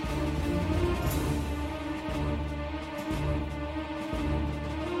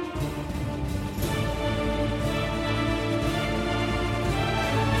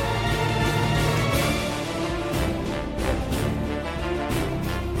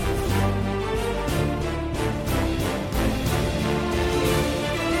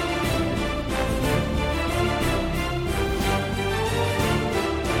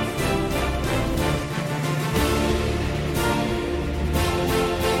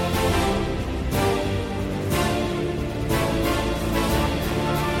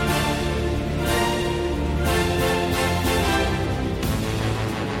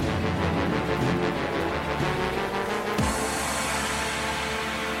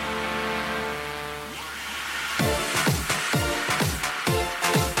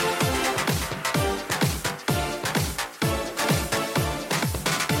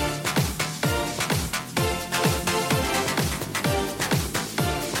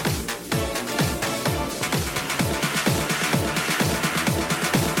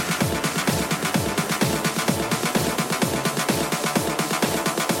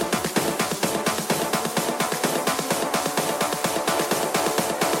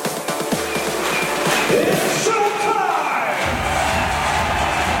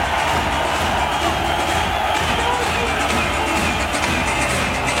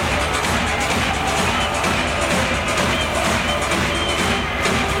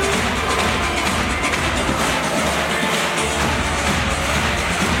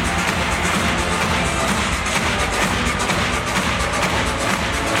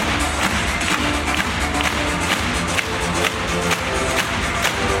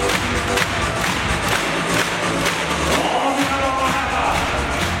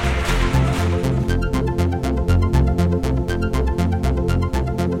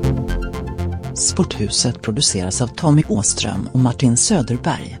 Sporthuset produceras av Tommy Åström och Martin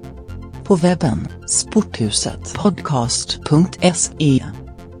Söderberg. På webben sporthusetpodcast.se.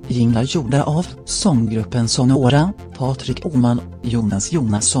 Jinglar gjorda av sånggruppen Sonora, Patrik Oman, Jonas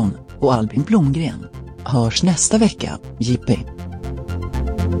Jonasson och Albin Blomgren. Hörs nästa vecka, Jippi.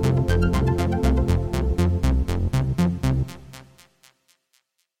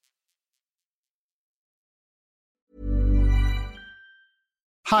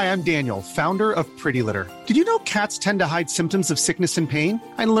 Hi, I'm Daniel, founder of Pretty Litter. Did you know cats tend to hide symptoms of sickness and pain?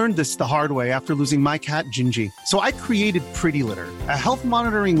 I learned this the hard way after losing my cat, Gingy. So I created Pretty Litter, a health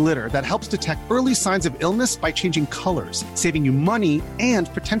monitoring litter that helps detect early signs of illness by changing colors, saving you money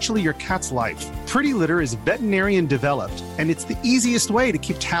and potentially your cat's life. Pretty Litter is veterinarian developed, and it's the easiest way to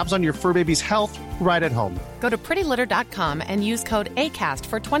keep tabs on your fur baby's health right at home. Go to prettylitter.com and use code ACAST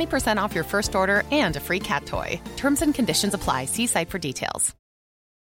for 20% off your first order and a free cat toy. Terms and conditions apply. See site for details.